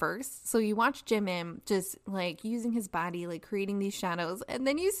Jimin first. So you watch Jimin just like using his body, like creating these shadows. And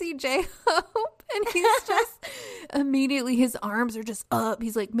then you see J-Hope and he's just immediately his arms are just up.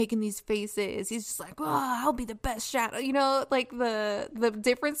 He's like making these faces. He's just like, oh, I'll be the best shadow. Like the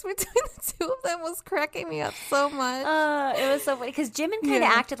difference between the two of them was cracking me up so much. It was so funny because Jimin kind of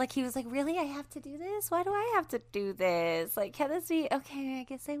Yeah. acted like he was like, really? I have to do this? Why do I have to do this? Like, can this be okay? I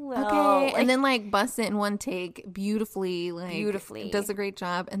guess I will. Okay, Like, and then like busts it in one take beautifully, Beautifully. does a great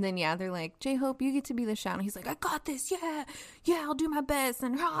job. And then they're like, J-Hope, you get to be the shadow. He's like, I got this, yeah, I'll do my best.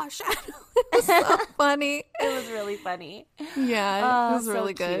 And shadow, it was so funny. it was really funny. Yeah, it was so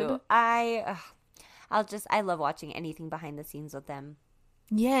really good. cute. I love watching anything behind the scenes with them.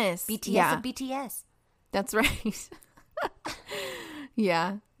 Yes, BTS yeah, and BTS. that's right.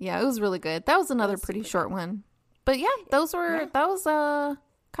 yeah, it was really good. That was another pretty short one, but yeah, that was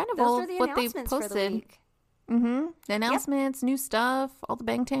kind of Those all were the what they announcements for the posted. week. Mm-hmm. The announcements, new stuff, all the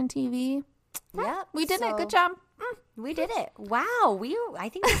Bangtan TV. Yep, We did it. so- Good job. We did it. Wow. I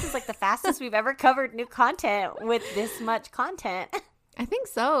think this is like the fastest we've ever covered new content with this much content. I think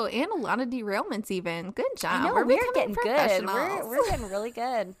so, and a lot of derailments. Even good job. I know we're becoming getting good. professionals. We're getting really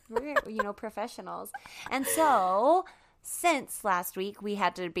good. We're professionals. And so, since last week we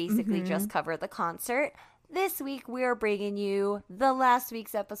had to basically just cover the concert, this week we are bringing you the last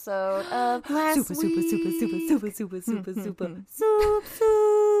week's episode of Last Super, Super, Super, week. Super, Super, Super, Super, Super, Soup,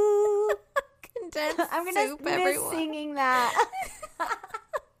 Soup. Condensed I'm gonna soup, miss everyone. singing that.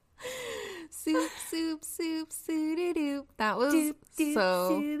 Soup, doo. That was Doop, doop, so.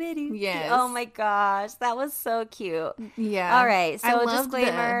 doop-a-doop. yes. Oh my gosh, that was so cute. Yeah. All right, I so loved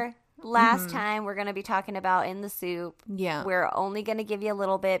disclaimer. Last time we're going to be talking about In the Soup. Yeah. We're only going to give you a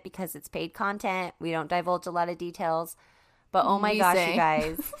little bit because it's paid content. We don't divulge a lot of details. But oh my You gosh, say. you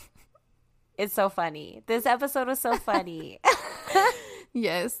guys. It's so funny. This episode was so funny.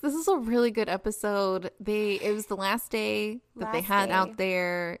 Yes, this is a really good episode. It was the last day that they Last had day. out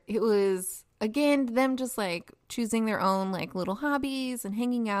there. It was again them just like choosing their own like little hobbies and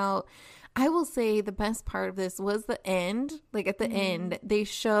hanging out. I will say the best part of this was the end. Like at the end, they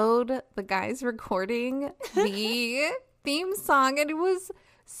showed the guys recording the theme song, and it was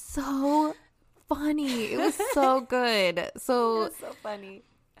so funny. It was so good. So It's so funny.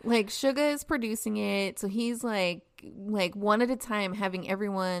 like Suga is producing it, so he's like one at a time having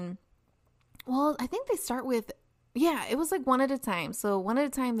everyone. Well, I think they start with Yeah, it was like one at a time. So one at a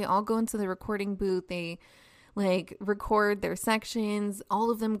time, they all go into the recording booth. They like record their sections.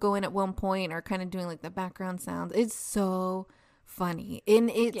 All of them go in at one point, are kind of doing like the background sounds. It's so funny. And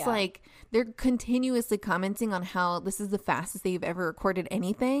it's like they're continuously commenting on how this is the fastest they've ever recorded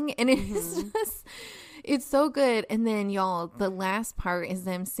anything. And it's just, it's so good. And then y'all, the last part is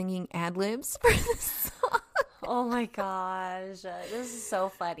them singing ad libs for the song. Oh my gosh. This is so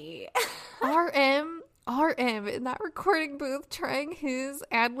funny. RM in that recording booth trying his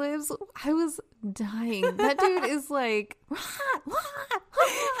ad libs. I was dying. That dude is like, he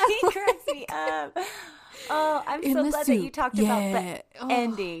cracks me up. Oh, I'm so glad that you talked about the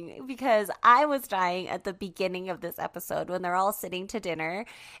ending, because I was dying at the beginning of this episode when they're all sitting to dinner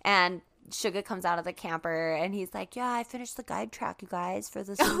and Suga comes out of the camper and he's like, yeah, I finished the guide track, you guys, for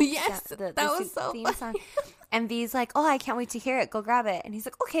the that was so theme funny. song. And V's like, oh, I can't wait to hear it. Go grab it. And he's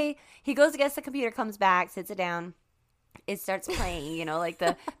like, okay. He goes against the computer, comes back, sits it down. It starts playing, you know, like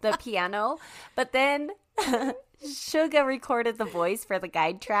the piano. But then Suga recorded the voice for the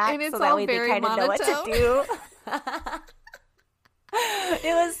guide track, and it's so that all way they very kind of know what to do.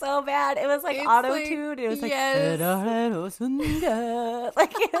 It was so bad. It was like auto-tuned. It was like,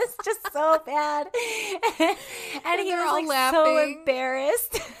 like it was just so bad. And he was all like laughing. so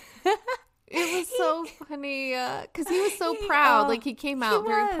embarrassed. It was so funny because he was so proud. Like he came out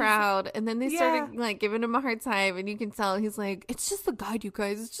very proud, and then they started like giving him a hard time, and you can tell he's like, "It's just the guide, you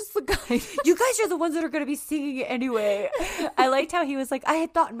guys. It's just the guide. You guys are the ones that are going to be singing it anyway." I liked how he was like, "I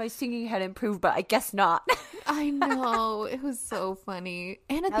had thought my singing had improved, but I guess not." I know, it was so funny.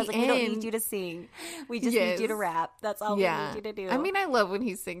 And at I was the like, end, we don't need you to sing. We just need you to rap. That's all we need you to do. I mean, I love when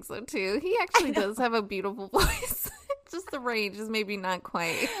he sings though too. He actually does have a beautiful voice. Just the range is maybe not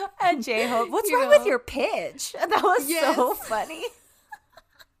quite. And J-Hope, what's wrong with your pitch? That was so funny.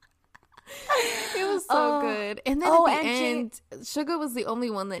 It was so good. And then at the end, Suga was the only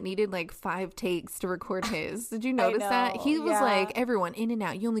one that needed like 5 takes to record his. Did you notice that? He was like, everyone in and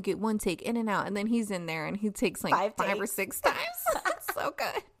out. You only get 1 take in and out. And then he's in there and he takes like 5 or 6 times. It's so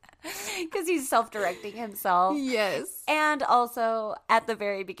good. Because he's self-directing himself. Yes. And also, at the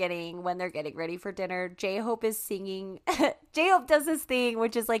very beginning, when they're getting ready for dinner, J-Hope is singing. J-Hope does this thing,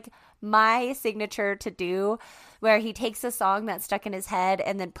 which is like my signature to do, where he takes a song that's stuck in his head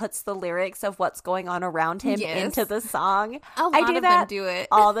and then puts the lyrics of what's going on around him into the song. I do that do it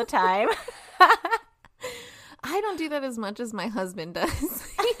all the time. I don't do that as much as my husband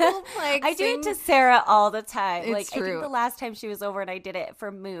does. I do it to Sarah all the time. It's like true. I think the last time she was over and I did it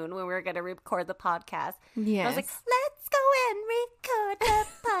for Moon when we were going to record the podcast. Yes. I was like, let's go and record the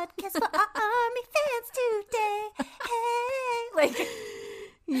podcast for our Army fans today. Hey. Like,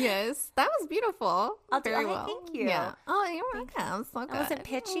 yes, that was beautiful. Very well. Thank you. Yeah. Oh, you're welcome. So good. I wasn't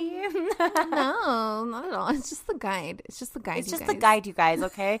pitchy. No, not at all. It's just the guide. It's just the guide. It's just the guide, you guys.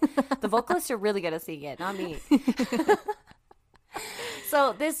 Okay, the vocalists are really gonna sing it, not me.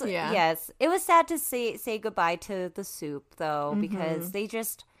 So this, yes, it was sad to say goodbye to the soup though, because they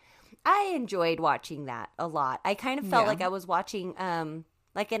just. I enjoyed watching that a lot. I kind of felt like I was watching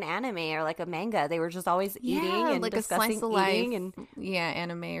like an anime or like a manga. They were just always eating and like discussing a slice of eating life. and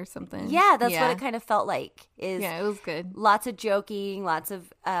anime or something. Yeah, that's what it kind of felt like. It was good. Lots of joking, lots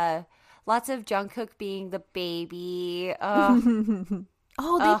of Jungkook being the baby.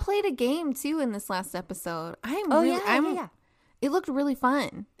 They played a game too in this last episode. It looked really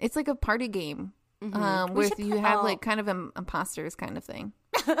fun. It's like a party game. With you have like kind of imposters kind of thing.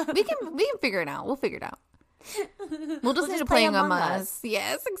 we can figure it out. We'll figure it out. We'll just need to play Among Us.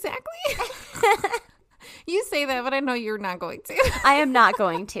 Yes, exactly. You say that, but I know you're not going to. I am not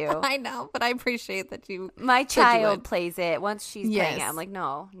going to. I know, but I appreciate that you. My child plays it once she's playing it. I'm like,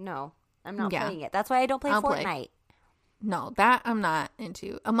 no, I'm not playing it. That's why I don't play Fortnite. No, that I'm not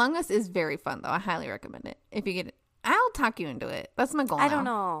into. Among Us is very fun though. I highly recommend it. If you get it, I'll talk you into it. That's my goal. I don't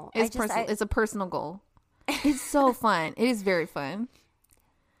know. It's a personal goal. It's so fun. It is very fun.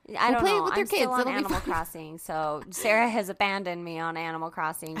 I don't play know. it with your I'm kids. still on It'll be Animal fun. Crossing, so Sarah has abandoned me on Animal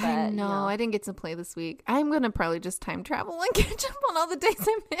Crossing. But I know. I didn't get to play this week. I'm gonna probably just time travel and catch up on all the days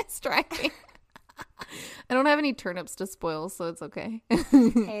I missed driving. I don't have any turnips to spoil, so it's okay.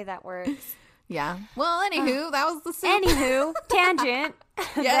 Hey, that works. Yeah. Well, anywho, that was the soup. Anywho, tangent.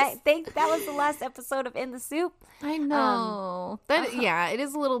 Yes. I think that was the last episode of In the Soup. I know. It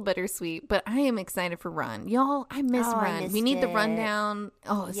is a little bittersweet, but I am excited for Run. Y'all, I miss Run. We need the rundown.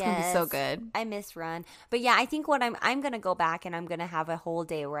 Oh, it's going to be so good. I miss Run. But yeah, I think what I'm going to go back and I'm going to have a whole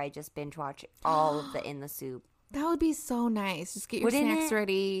day where I just binge watch all of the In the Soup. That would be so nice. Just get your snacks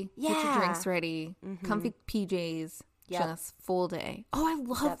ready. Yeah. Get your drinks ready. Comfy PJs. Yep. Just full day. Oh, I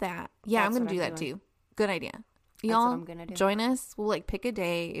love that. Yeah, I'm going to do that too. Good idea. Y'all what I'm gonna do. join us. We'll like pick a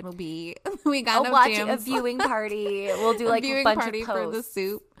day. It'll be we got no watch jams. a viewing party. We'll do like a viewing bunch party of for posts. the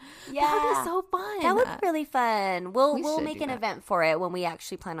soup. Yeah, That would be so fun. That would be really fun. We'll should make do an that. event for it when we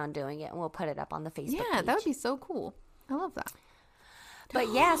actually plan on doing it, and we'll put it up on the Facebook Yeah, page. that would be so cool. I love that.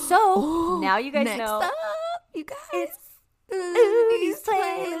 But yeah, so now you guys Next know. up, you guys, It's Uni's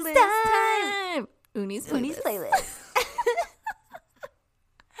playlist time. Uni's Uni's playlist. playlist.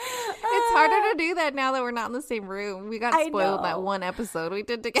 It's harder to do that now that we're not in the same room. We got I spoiled that know. one episode we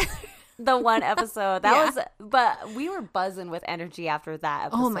did together. The one episode that Yeah. was, but we were buzzing with energy after that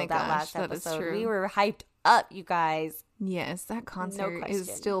episode. Oh my that gosh, last that is episode, true. we were hyped up, you guys. Yes, that concert is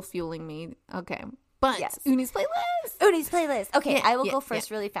question. still fueling me. Okay, but Yes. Uni's playlist. Uni's playlist. Okay, Yeah, I will yeah, go first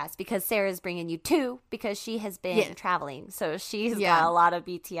really fast because Sarah's bringing you two because she has been Yeah. traveling, so she's Yeah. got a lot of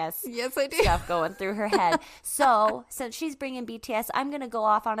BTS Yes, I do. stuff going through her head. So since she's bringing BTS, I'm going to go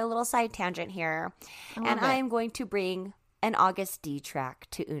off on a little side tangent here. And love I it. am going to bring an August D track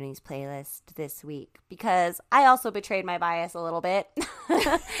to Uni's playlist this week because I also betrayed my bias a little bit in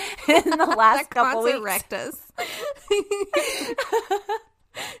the last couple Concert weeks. wrecked us.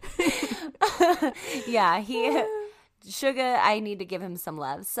 Yeah, Suga, I need to give him some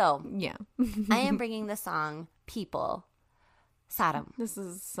love. So Yeah, I am bringing the song People, Saddam, this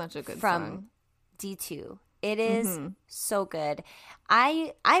is such a good from song. D2. It is so good.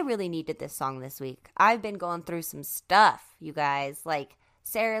 I really needed this song this week. I've been going through some stuff, you guys, like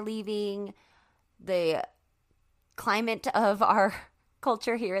Sarah leaving, the climate of our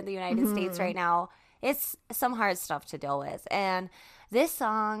culture here in the United States right now. It's some hard stuff to deal with. And this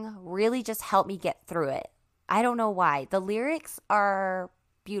song really just helped me get through it. I don't know why. The lyrics are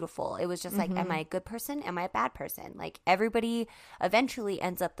beautiful. It was just like, am I a good person? Am I a bad person? Like everybody eventually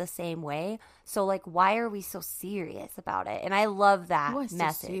ends up the same way. So like, why are we so serious about it? And I love that What's so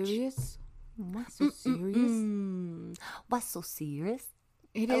message. serious? What's so serious? What's so serious?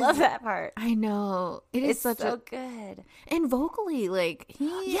 It I is. love that part. I know. It is It's such so a good. and vocally, like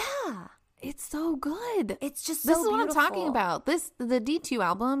he. Yeah. It's so good. It's just This so is what I'm talking beautiful. about. The D2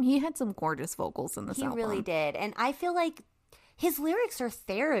 album, he had some gorgeous vocals in this He album. really did. And I feel like his lyrics are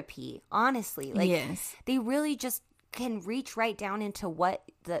therapy, honestly. Like Yes. they really just can reach right down into what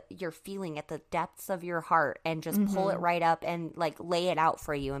you're feeling at the depths of your heart and just pull it right up and like lay it out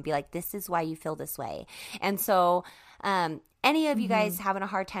for you and be like, this is why you feel this way. And so any of you guys having a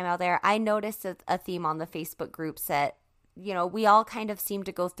hard time out there, I noticed a theme on the Facebook groups that, you know, we all kind of seem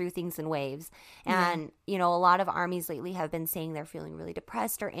to go through things in waves. And, you know, a lot of armies lately have been saying they're feeling really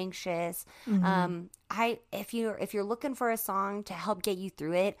depressed or anxious. If you're looking for a song to help get you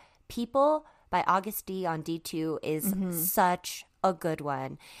through it, People by August D on D2 is such a good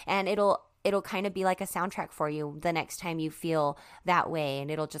one. And it'll kind of be like a soundtrack for you the next time you feel that way. And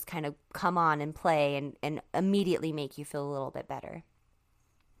it'll just kind of come on and play and immediately make you feel a little bit better.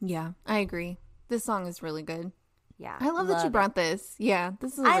 Yeah, I agree. This song is really good. Yeah. I love that you it. brought this. Yeah,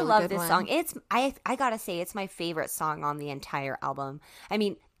 this is a really I love good this one. song. It's I gotta say it's my favorite song on the entire album. I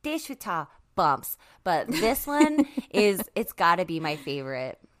mean, Deshuta bumps, but this one it's gotta be my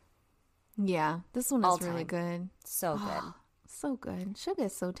favorite. Yeah, this one All is really time. good. So good. So good. Suga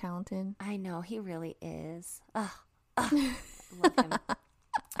is so talented. I know, he really is. Ugh. I love him.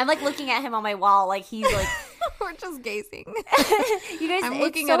 I'm like looking at him on my wall like he's like We're just gazing. you guys. I'm it's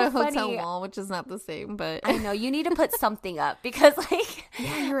looking so at a hotel funny. wall, which is not the same, but I know you need to put something up because like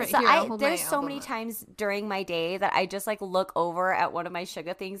yeah, you're right. so Here, I'll hold there's my so album many up. times during my day that I just like look over at one of my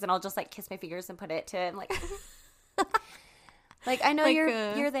Suga things and I'll just like kiss my fingers and put it to him like like I know Like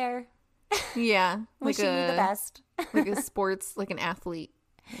you're there. Yeah, like Wishing you the best. like a sports, like an athlete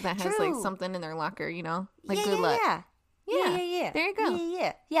that has like True. something in their locker, you know, like yeah, good yeah, luck. Yeah. Yeah. Yeah. There you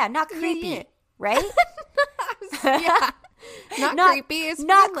go. Yeah, not creepy, yeah. right? Yeah, not, Not- creepy. It's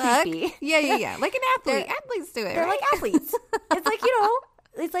not good luck. creepy. Yeah. Like an athlete. They're- Athletes do it. They're right? like athletes. It's like, you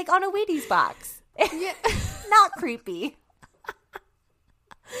know, it's like on a Wheaties box. yeah. Not creepy.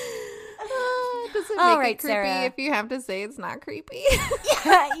 Does it make All it right, creepy Sarah. if you have to say it's not creepy?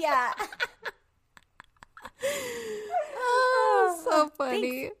 Yeah. Oh, so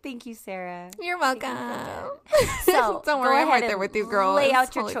funny. Thank you, Sarah. You're welcome. So Don't go worry, I'm ahead right there and with you, girl. Lay It's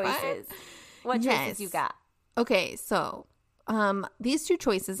out your totally fine. choices. What Yes. choices you got? Okay, so these two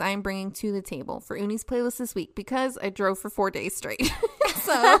choices I am bringing to the table for Uni's playlist this week because I drove for 4 days straight.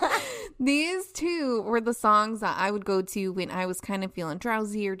 So these two were the songs that I would go to when I was kind of feeling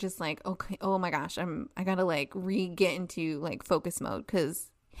drowsy or just like, okay, oh my gosh, I gotta like get into like focus mode because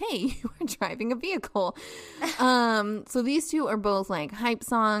hey, you are driving a vehicle. So these two are both like hype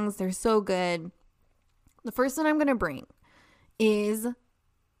songs. They're so good. The first one I'm gonna bring is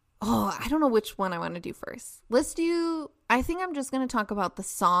Oh, I don't know which one I want to do first. I think I'm just going to talk about the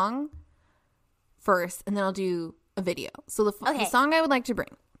song first, and then I'll do a video. So the song I would like to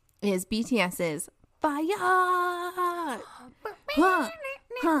bring is BTS's Fire.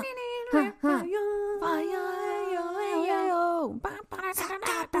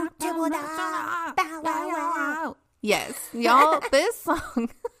 Yes, y'all, this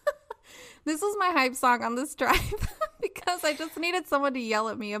song, this was my hype song on this drive because I just needed someone to yell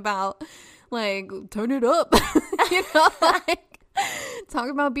at me about, like, turn it up, like,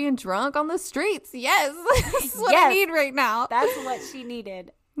 talking about being drunk on the streets. Yes, that's what I need right now. That's what she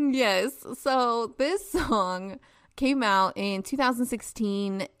needed. Yes, so this song came out in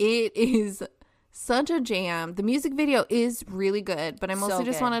 2016. It is such a jam. The music video is really good, but I mostly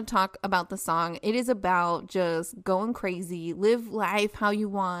just want to talk about the song. It is about just going crazy, live life how you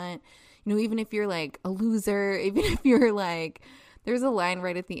want. You know, even if you're like a loser, even if you're like, there's a line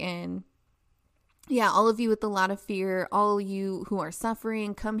right at the end. Yeah, all of you with a lot of fear, all you who are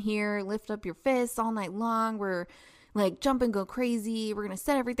suffering, come here, lift up your fists all night long. We're like jump and go crazy. We're going to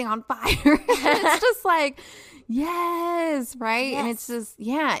set everything on fire. It's just like, yes, right? Yes. And it's just,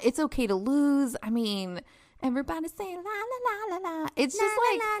 yeah, it's okay to lose. I mean, everybody's saying la, la, la, la, la. It's just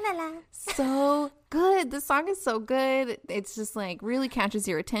like la, la, la. So good. The song is so good. It's just like really catches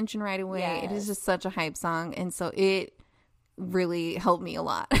your attention right away. Yes. It is just such a hype song. And so it really helped me a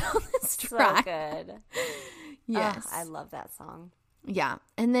lot on this track. So good. Yes. I love that song. Yeah.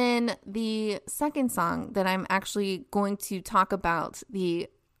 And then the second song that I'm actually going to talk about the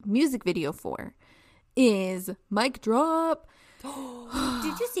music video for is Mic Drop.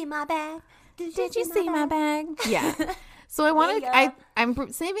 Did you see my bag? Did you see my bag? Yeah. So I want to,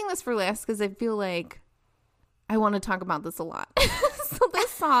 I'm saving this for last because I feel like I want to talk about this a lot. So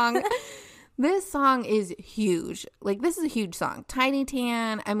this song is huge. Like, this is a huge song. Tiny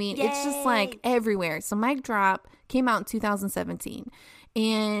Tan. I mean, it's just like everywhere. So Mic Drop came out in 2017.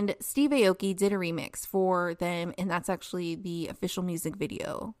 And Steve Aoki did a remix for them. And that's actually the official music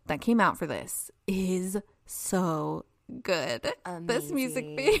video that came out for this. Is so good. Amazing. This music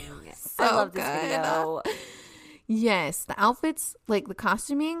video is so I love good. This video. Yes. The outfits, like the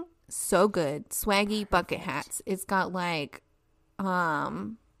costuming, so good. Swaggy bucket hats. It's got like,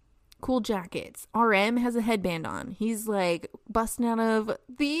 cool jackets. RM has a headband on. He's like busting out of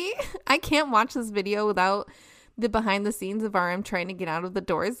I can't watch this video without the behind the scenes of RM trying to get out of the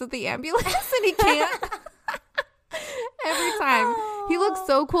doors of the ambulance and he can't. Every time. He looks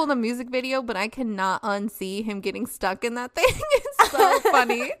so cool in the music video, but I cannot unsee him getting stuck in that thing. It's so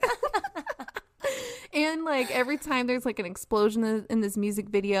funny. And like every time there's like an explosion in this music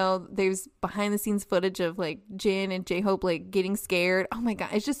video, there's behind the scenes footage of like Jin and J-Hope like getting scared. Oh my God.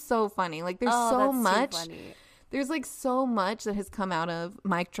 It's just so funny. Like there's so much. So there's like so much that has come out of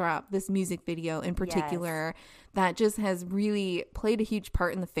Mic Drop, this music video in particular, that just has really played a huge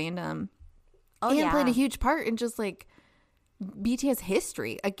part in the fandom. And played a huge part in just like BTS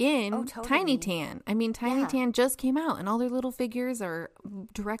history. Again, totally. Tiny Tan. I mean, Tiny Tan just came out and all their little figures are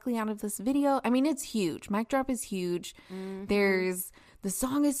directly out of this video. I mean, it's huge. Mic Drop is huge. Mm-hmm. The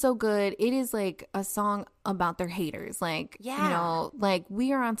song is so good. It is like a song about their haters. Like, you know, like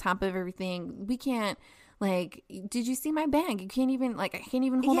we are on top of everything. We can't, like, did you see my bag? You can't even, like, I can't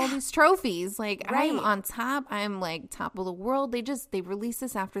even hold all these trophies. Like, I am on top. I'm like top of the world. They released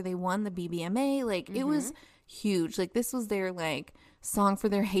this after they won the BBMA. Like, it was huge. Like, this was their like song for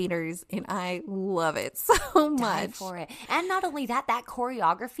their haters, and I love it so much. Die for it. And not only that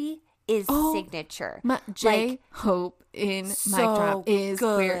choreography is signature. J-Hope in Mic Drop is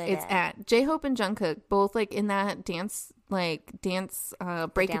good. Where it's at. J-Hope and Jungkook both like in that dance break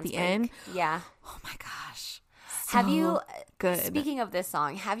at the end. Yeah. Oh my gosh. Have you, good. Speaking of this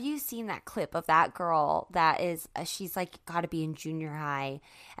song, have you seen that clip of that girl that is, she's like got to be in junior high,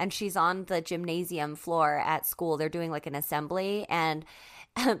 and she's on the gymnasium floor at school. They're doing like an assembly, and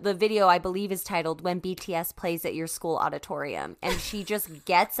the video, I believe, is titled When BTS Plays at Your School Auditorium. And she just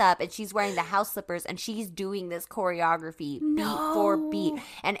gets up and she's wearing the house slippers and she's doing this choreography beat for beat.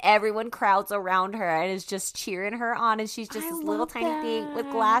 And everyone crowds around her and is just cheering her on. And she's just this little tiny thing with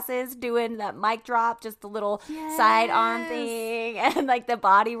glasses doing that mic drop, just the little side arm thing and like the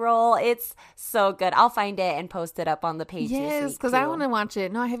body roll. It's so good. I'll find it and post it up on the page. Yes, because I want to watch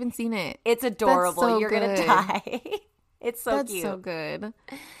it. No, I haven't seen it. It's adorable. So You're going to die. It's so That's cute. So good.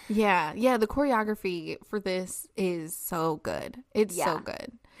 Yeah. The choreography for this is so good. It's so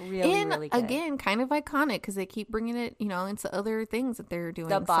good. Really, really good. Again, kind of iconic because they keep bringing it, into other things that they're doing.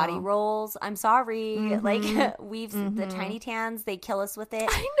 The body rolls. I'm sorry. Like, the Tiny Tans, they kill us with it.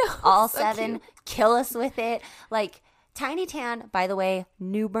 I know. All so 7 cute. kill us with it. Like, Tiny Tan, by the way,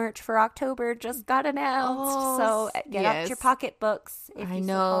 new merch for October just got announced. So get out your pocketbooks. I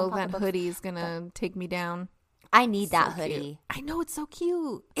know that hoodie is going to take me down. I need that hoodie. Cute. I know, it's so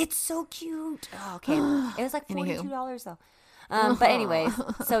cute. It's so cute. Oh, okay. It was like $42 though. But anyways,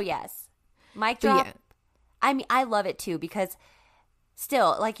 so yes. Mic drop. Yeah. I mean, I love it too because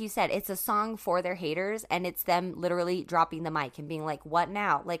still, like you said, it's a song for their haters and it's them literally dropping the mic and being like, what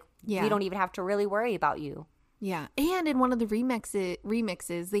now? Like, we don't even have to really worry about you. Yeah. And in one of the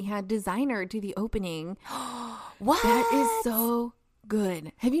remixes, they had Designer do the opening. What? That is so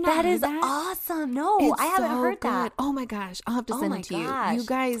good. Have you not heard that? That is awesome. No, I haven't heard that. Oh my gosh. I'll have to send it to you. You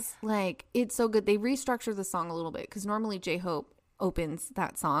guys, like, it's so good. They restructured the song a little bit because normally J-Hope opens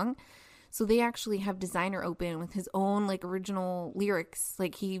that song. So they actually have Designer open with his own, like, original lyrics.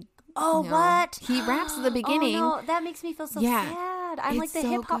 Like, he... Oh, what? He raps at the beginning. Oh, no. That makes me feel so sad. I'm like the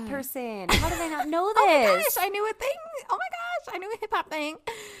hip-hop person. How did I not know this? Oh, my gosh. I knew a thing. Oh, my gosh. I knew a hip-hop thing.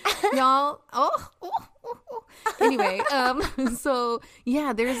 Y'all. Anyway, so,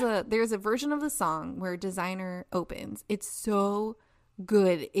 yeah, there's a version of the song where Designer opens. It's so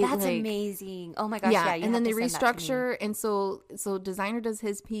good. That's amazing. Oh my gosh. Yeah. And then they restructure. And so Designer does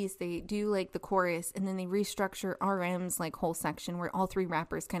his piece. They do like the chorus and then they restructure RM's like whole section where all three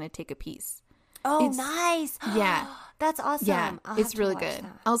rappers kind of take a piece. Oh, nice. Yeah. That's awesome. Yeah. It's really good.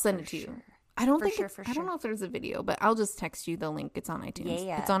 I'll send it to you. I don't think I don't know if there's a video, but I'll just text you the link. It's on iTunes.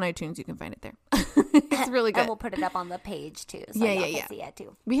 Yeah. It's on iTunes. You can find it there. It's really good. And we'll put it up on the page too. So yeah. Can see it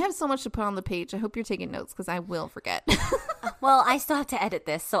too. We have so much to put on the page. I hope you're taking notes because I will forget. Well, I still have to edit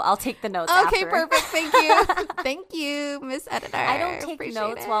this, so I'll take the notes Okay, after. Perfect. Thank you. Thank you, Miss Editor. I don't take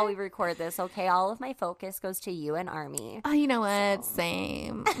notes while we record this, okay? All of my focus goes to you and Army. Oh, you know what? So.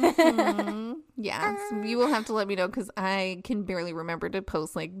 Same. Mm-hmm. Yeah. So you will have to let me know because I can barely remember to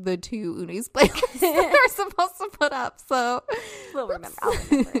post like the 2 Uni's playlists that are supposed to put up. So we'll remember. I'll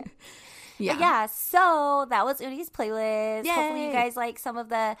remember it. Yeah. So that was Uni's playlist. Yay. Hopefully you guys like some of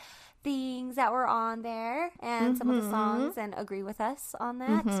the things that were on there and some of the songs and agree with us on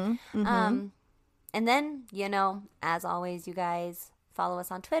that. And then, as always, you guys follow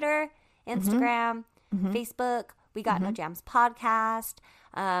us on Twitter, Instagram, Facebook. We got No Jams podcast.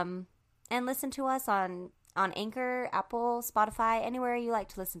 And listen to us on Anchor, Apple, Spotify, anywhere you like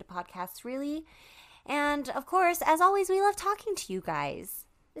to listen to podcasts, really. And, of course, as always, we love talking to you guys.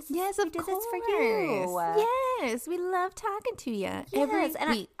 Of course. We do this for you. Yes, we love talking to you every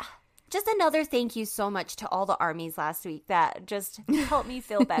week. Just another thank you so much to all the armies last week that just helped me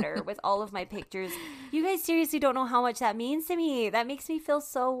feel better with all of my pictures. You guys seriously don't know how much that means to me. That makes me feel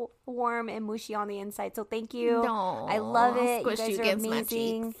so warm and mushy on the inside. So thank you. No, I love it. You guys are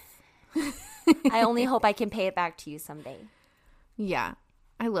amazing. I only hope I can pay it back to you someday. Yeah,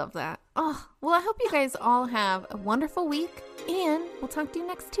 I love that. Oh, well, I hope you guys all have a wonderful week, and we'll talk to you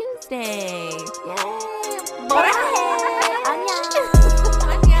next Tuesday. Yay! Bye!